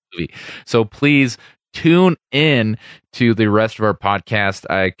about this movie. So please tune in to the rest of our podcast.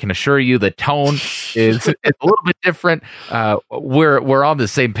 I can assure you the tone is a little bit different. We're on the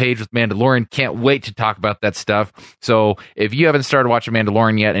same page with Mandalorian. Can't wait to talk about that stuff. So if you haven't started watching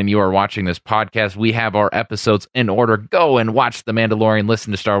Mandalorian yet and you are watching this podcast, we have our episodes in order. Go and watch The Mandalorian,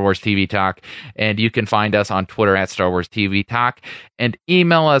 listen to Star Wars TV Talk, and you can find us on Twitter at Star Wars TV Talk, and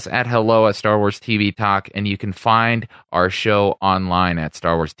email us at hello@Star Wars TV Talk, and you can find our show online at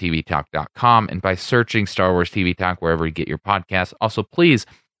StarWarsTVTalk.com and by searching Star Wars TV Talk wherever you get your podcasts. Also, please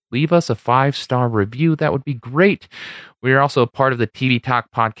leave us a 5-star review. That would be great. We are also a part of the TV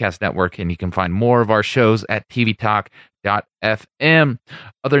Talk Podcast Network, and you can find more of our shows at tvtalk.fm.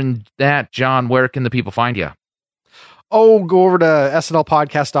 Other than that, John, where can the people find you? Oh, go over to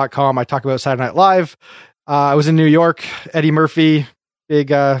snlpodcast.com. I talk about Saturday Night Live. I was in New York. Eddie Murphy, big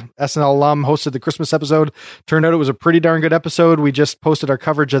SNL alum, hosted the Christmas episode. Turned out it was a pretty darn good episode. We just posted our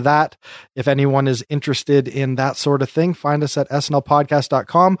coverage of that. If anyone is interested in that sort of thing, find us at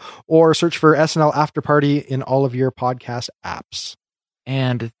snlpodcast.com or search for SNL After Party in all of your podcast apps.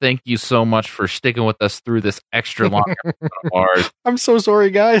 And thank you so much for sticking with us through this extra long episode of ours. I'm so sorry,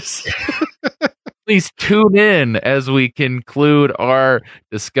 guys. Please tune in as we conclude our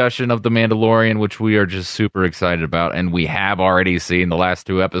discussion of The Mandalorian, which we are just super excited about. And we have already seen the last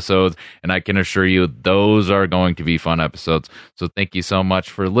 2 episodes, and I can assure you those are going to be fun episodes. So thank you so much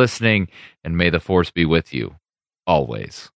for listening, and may the Force be with you always.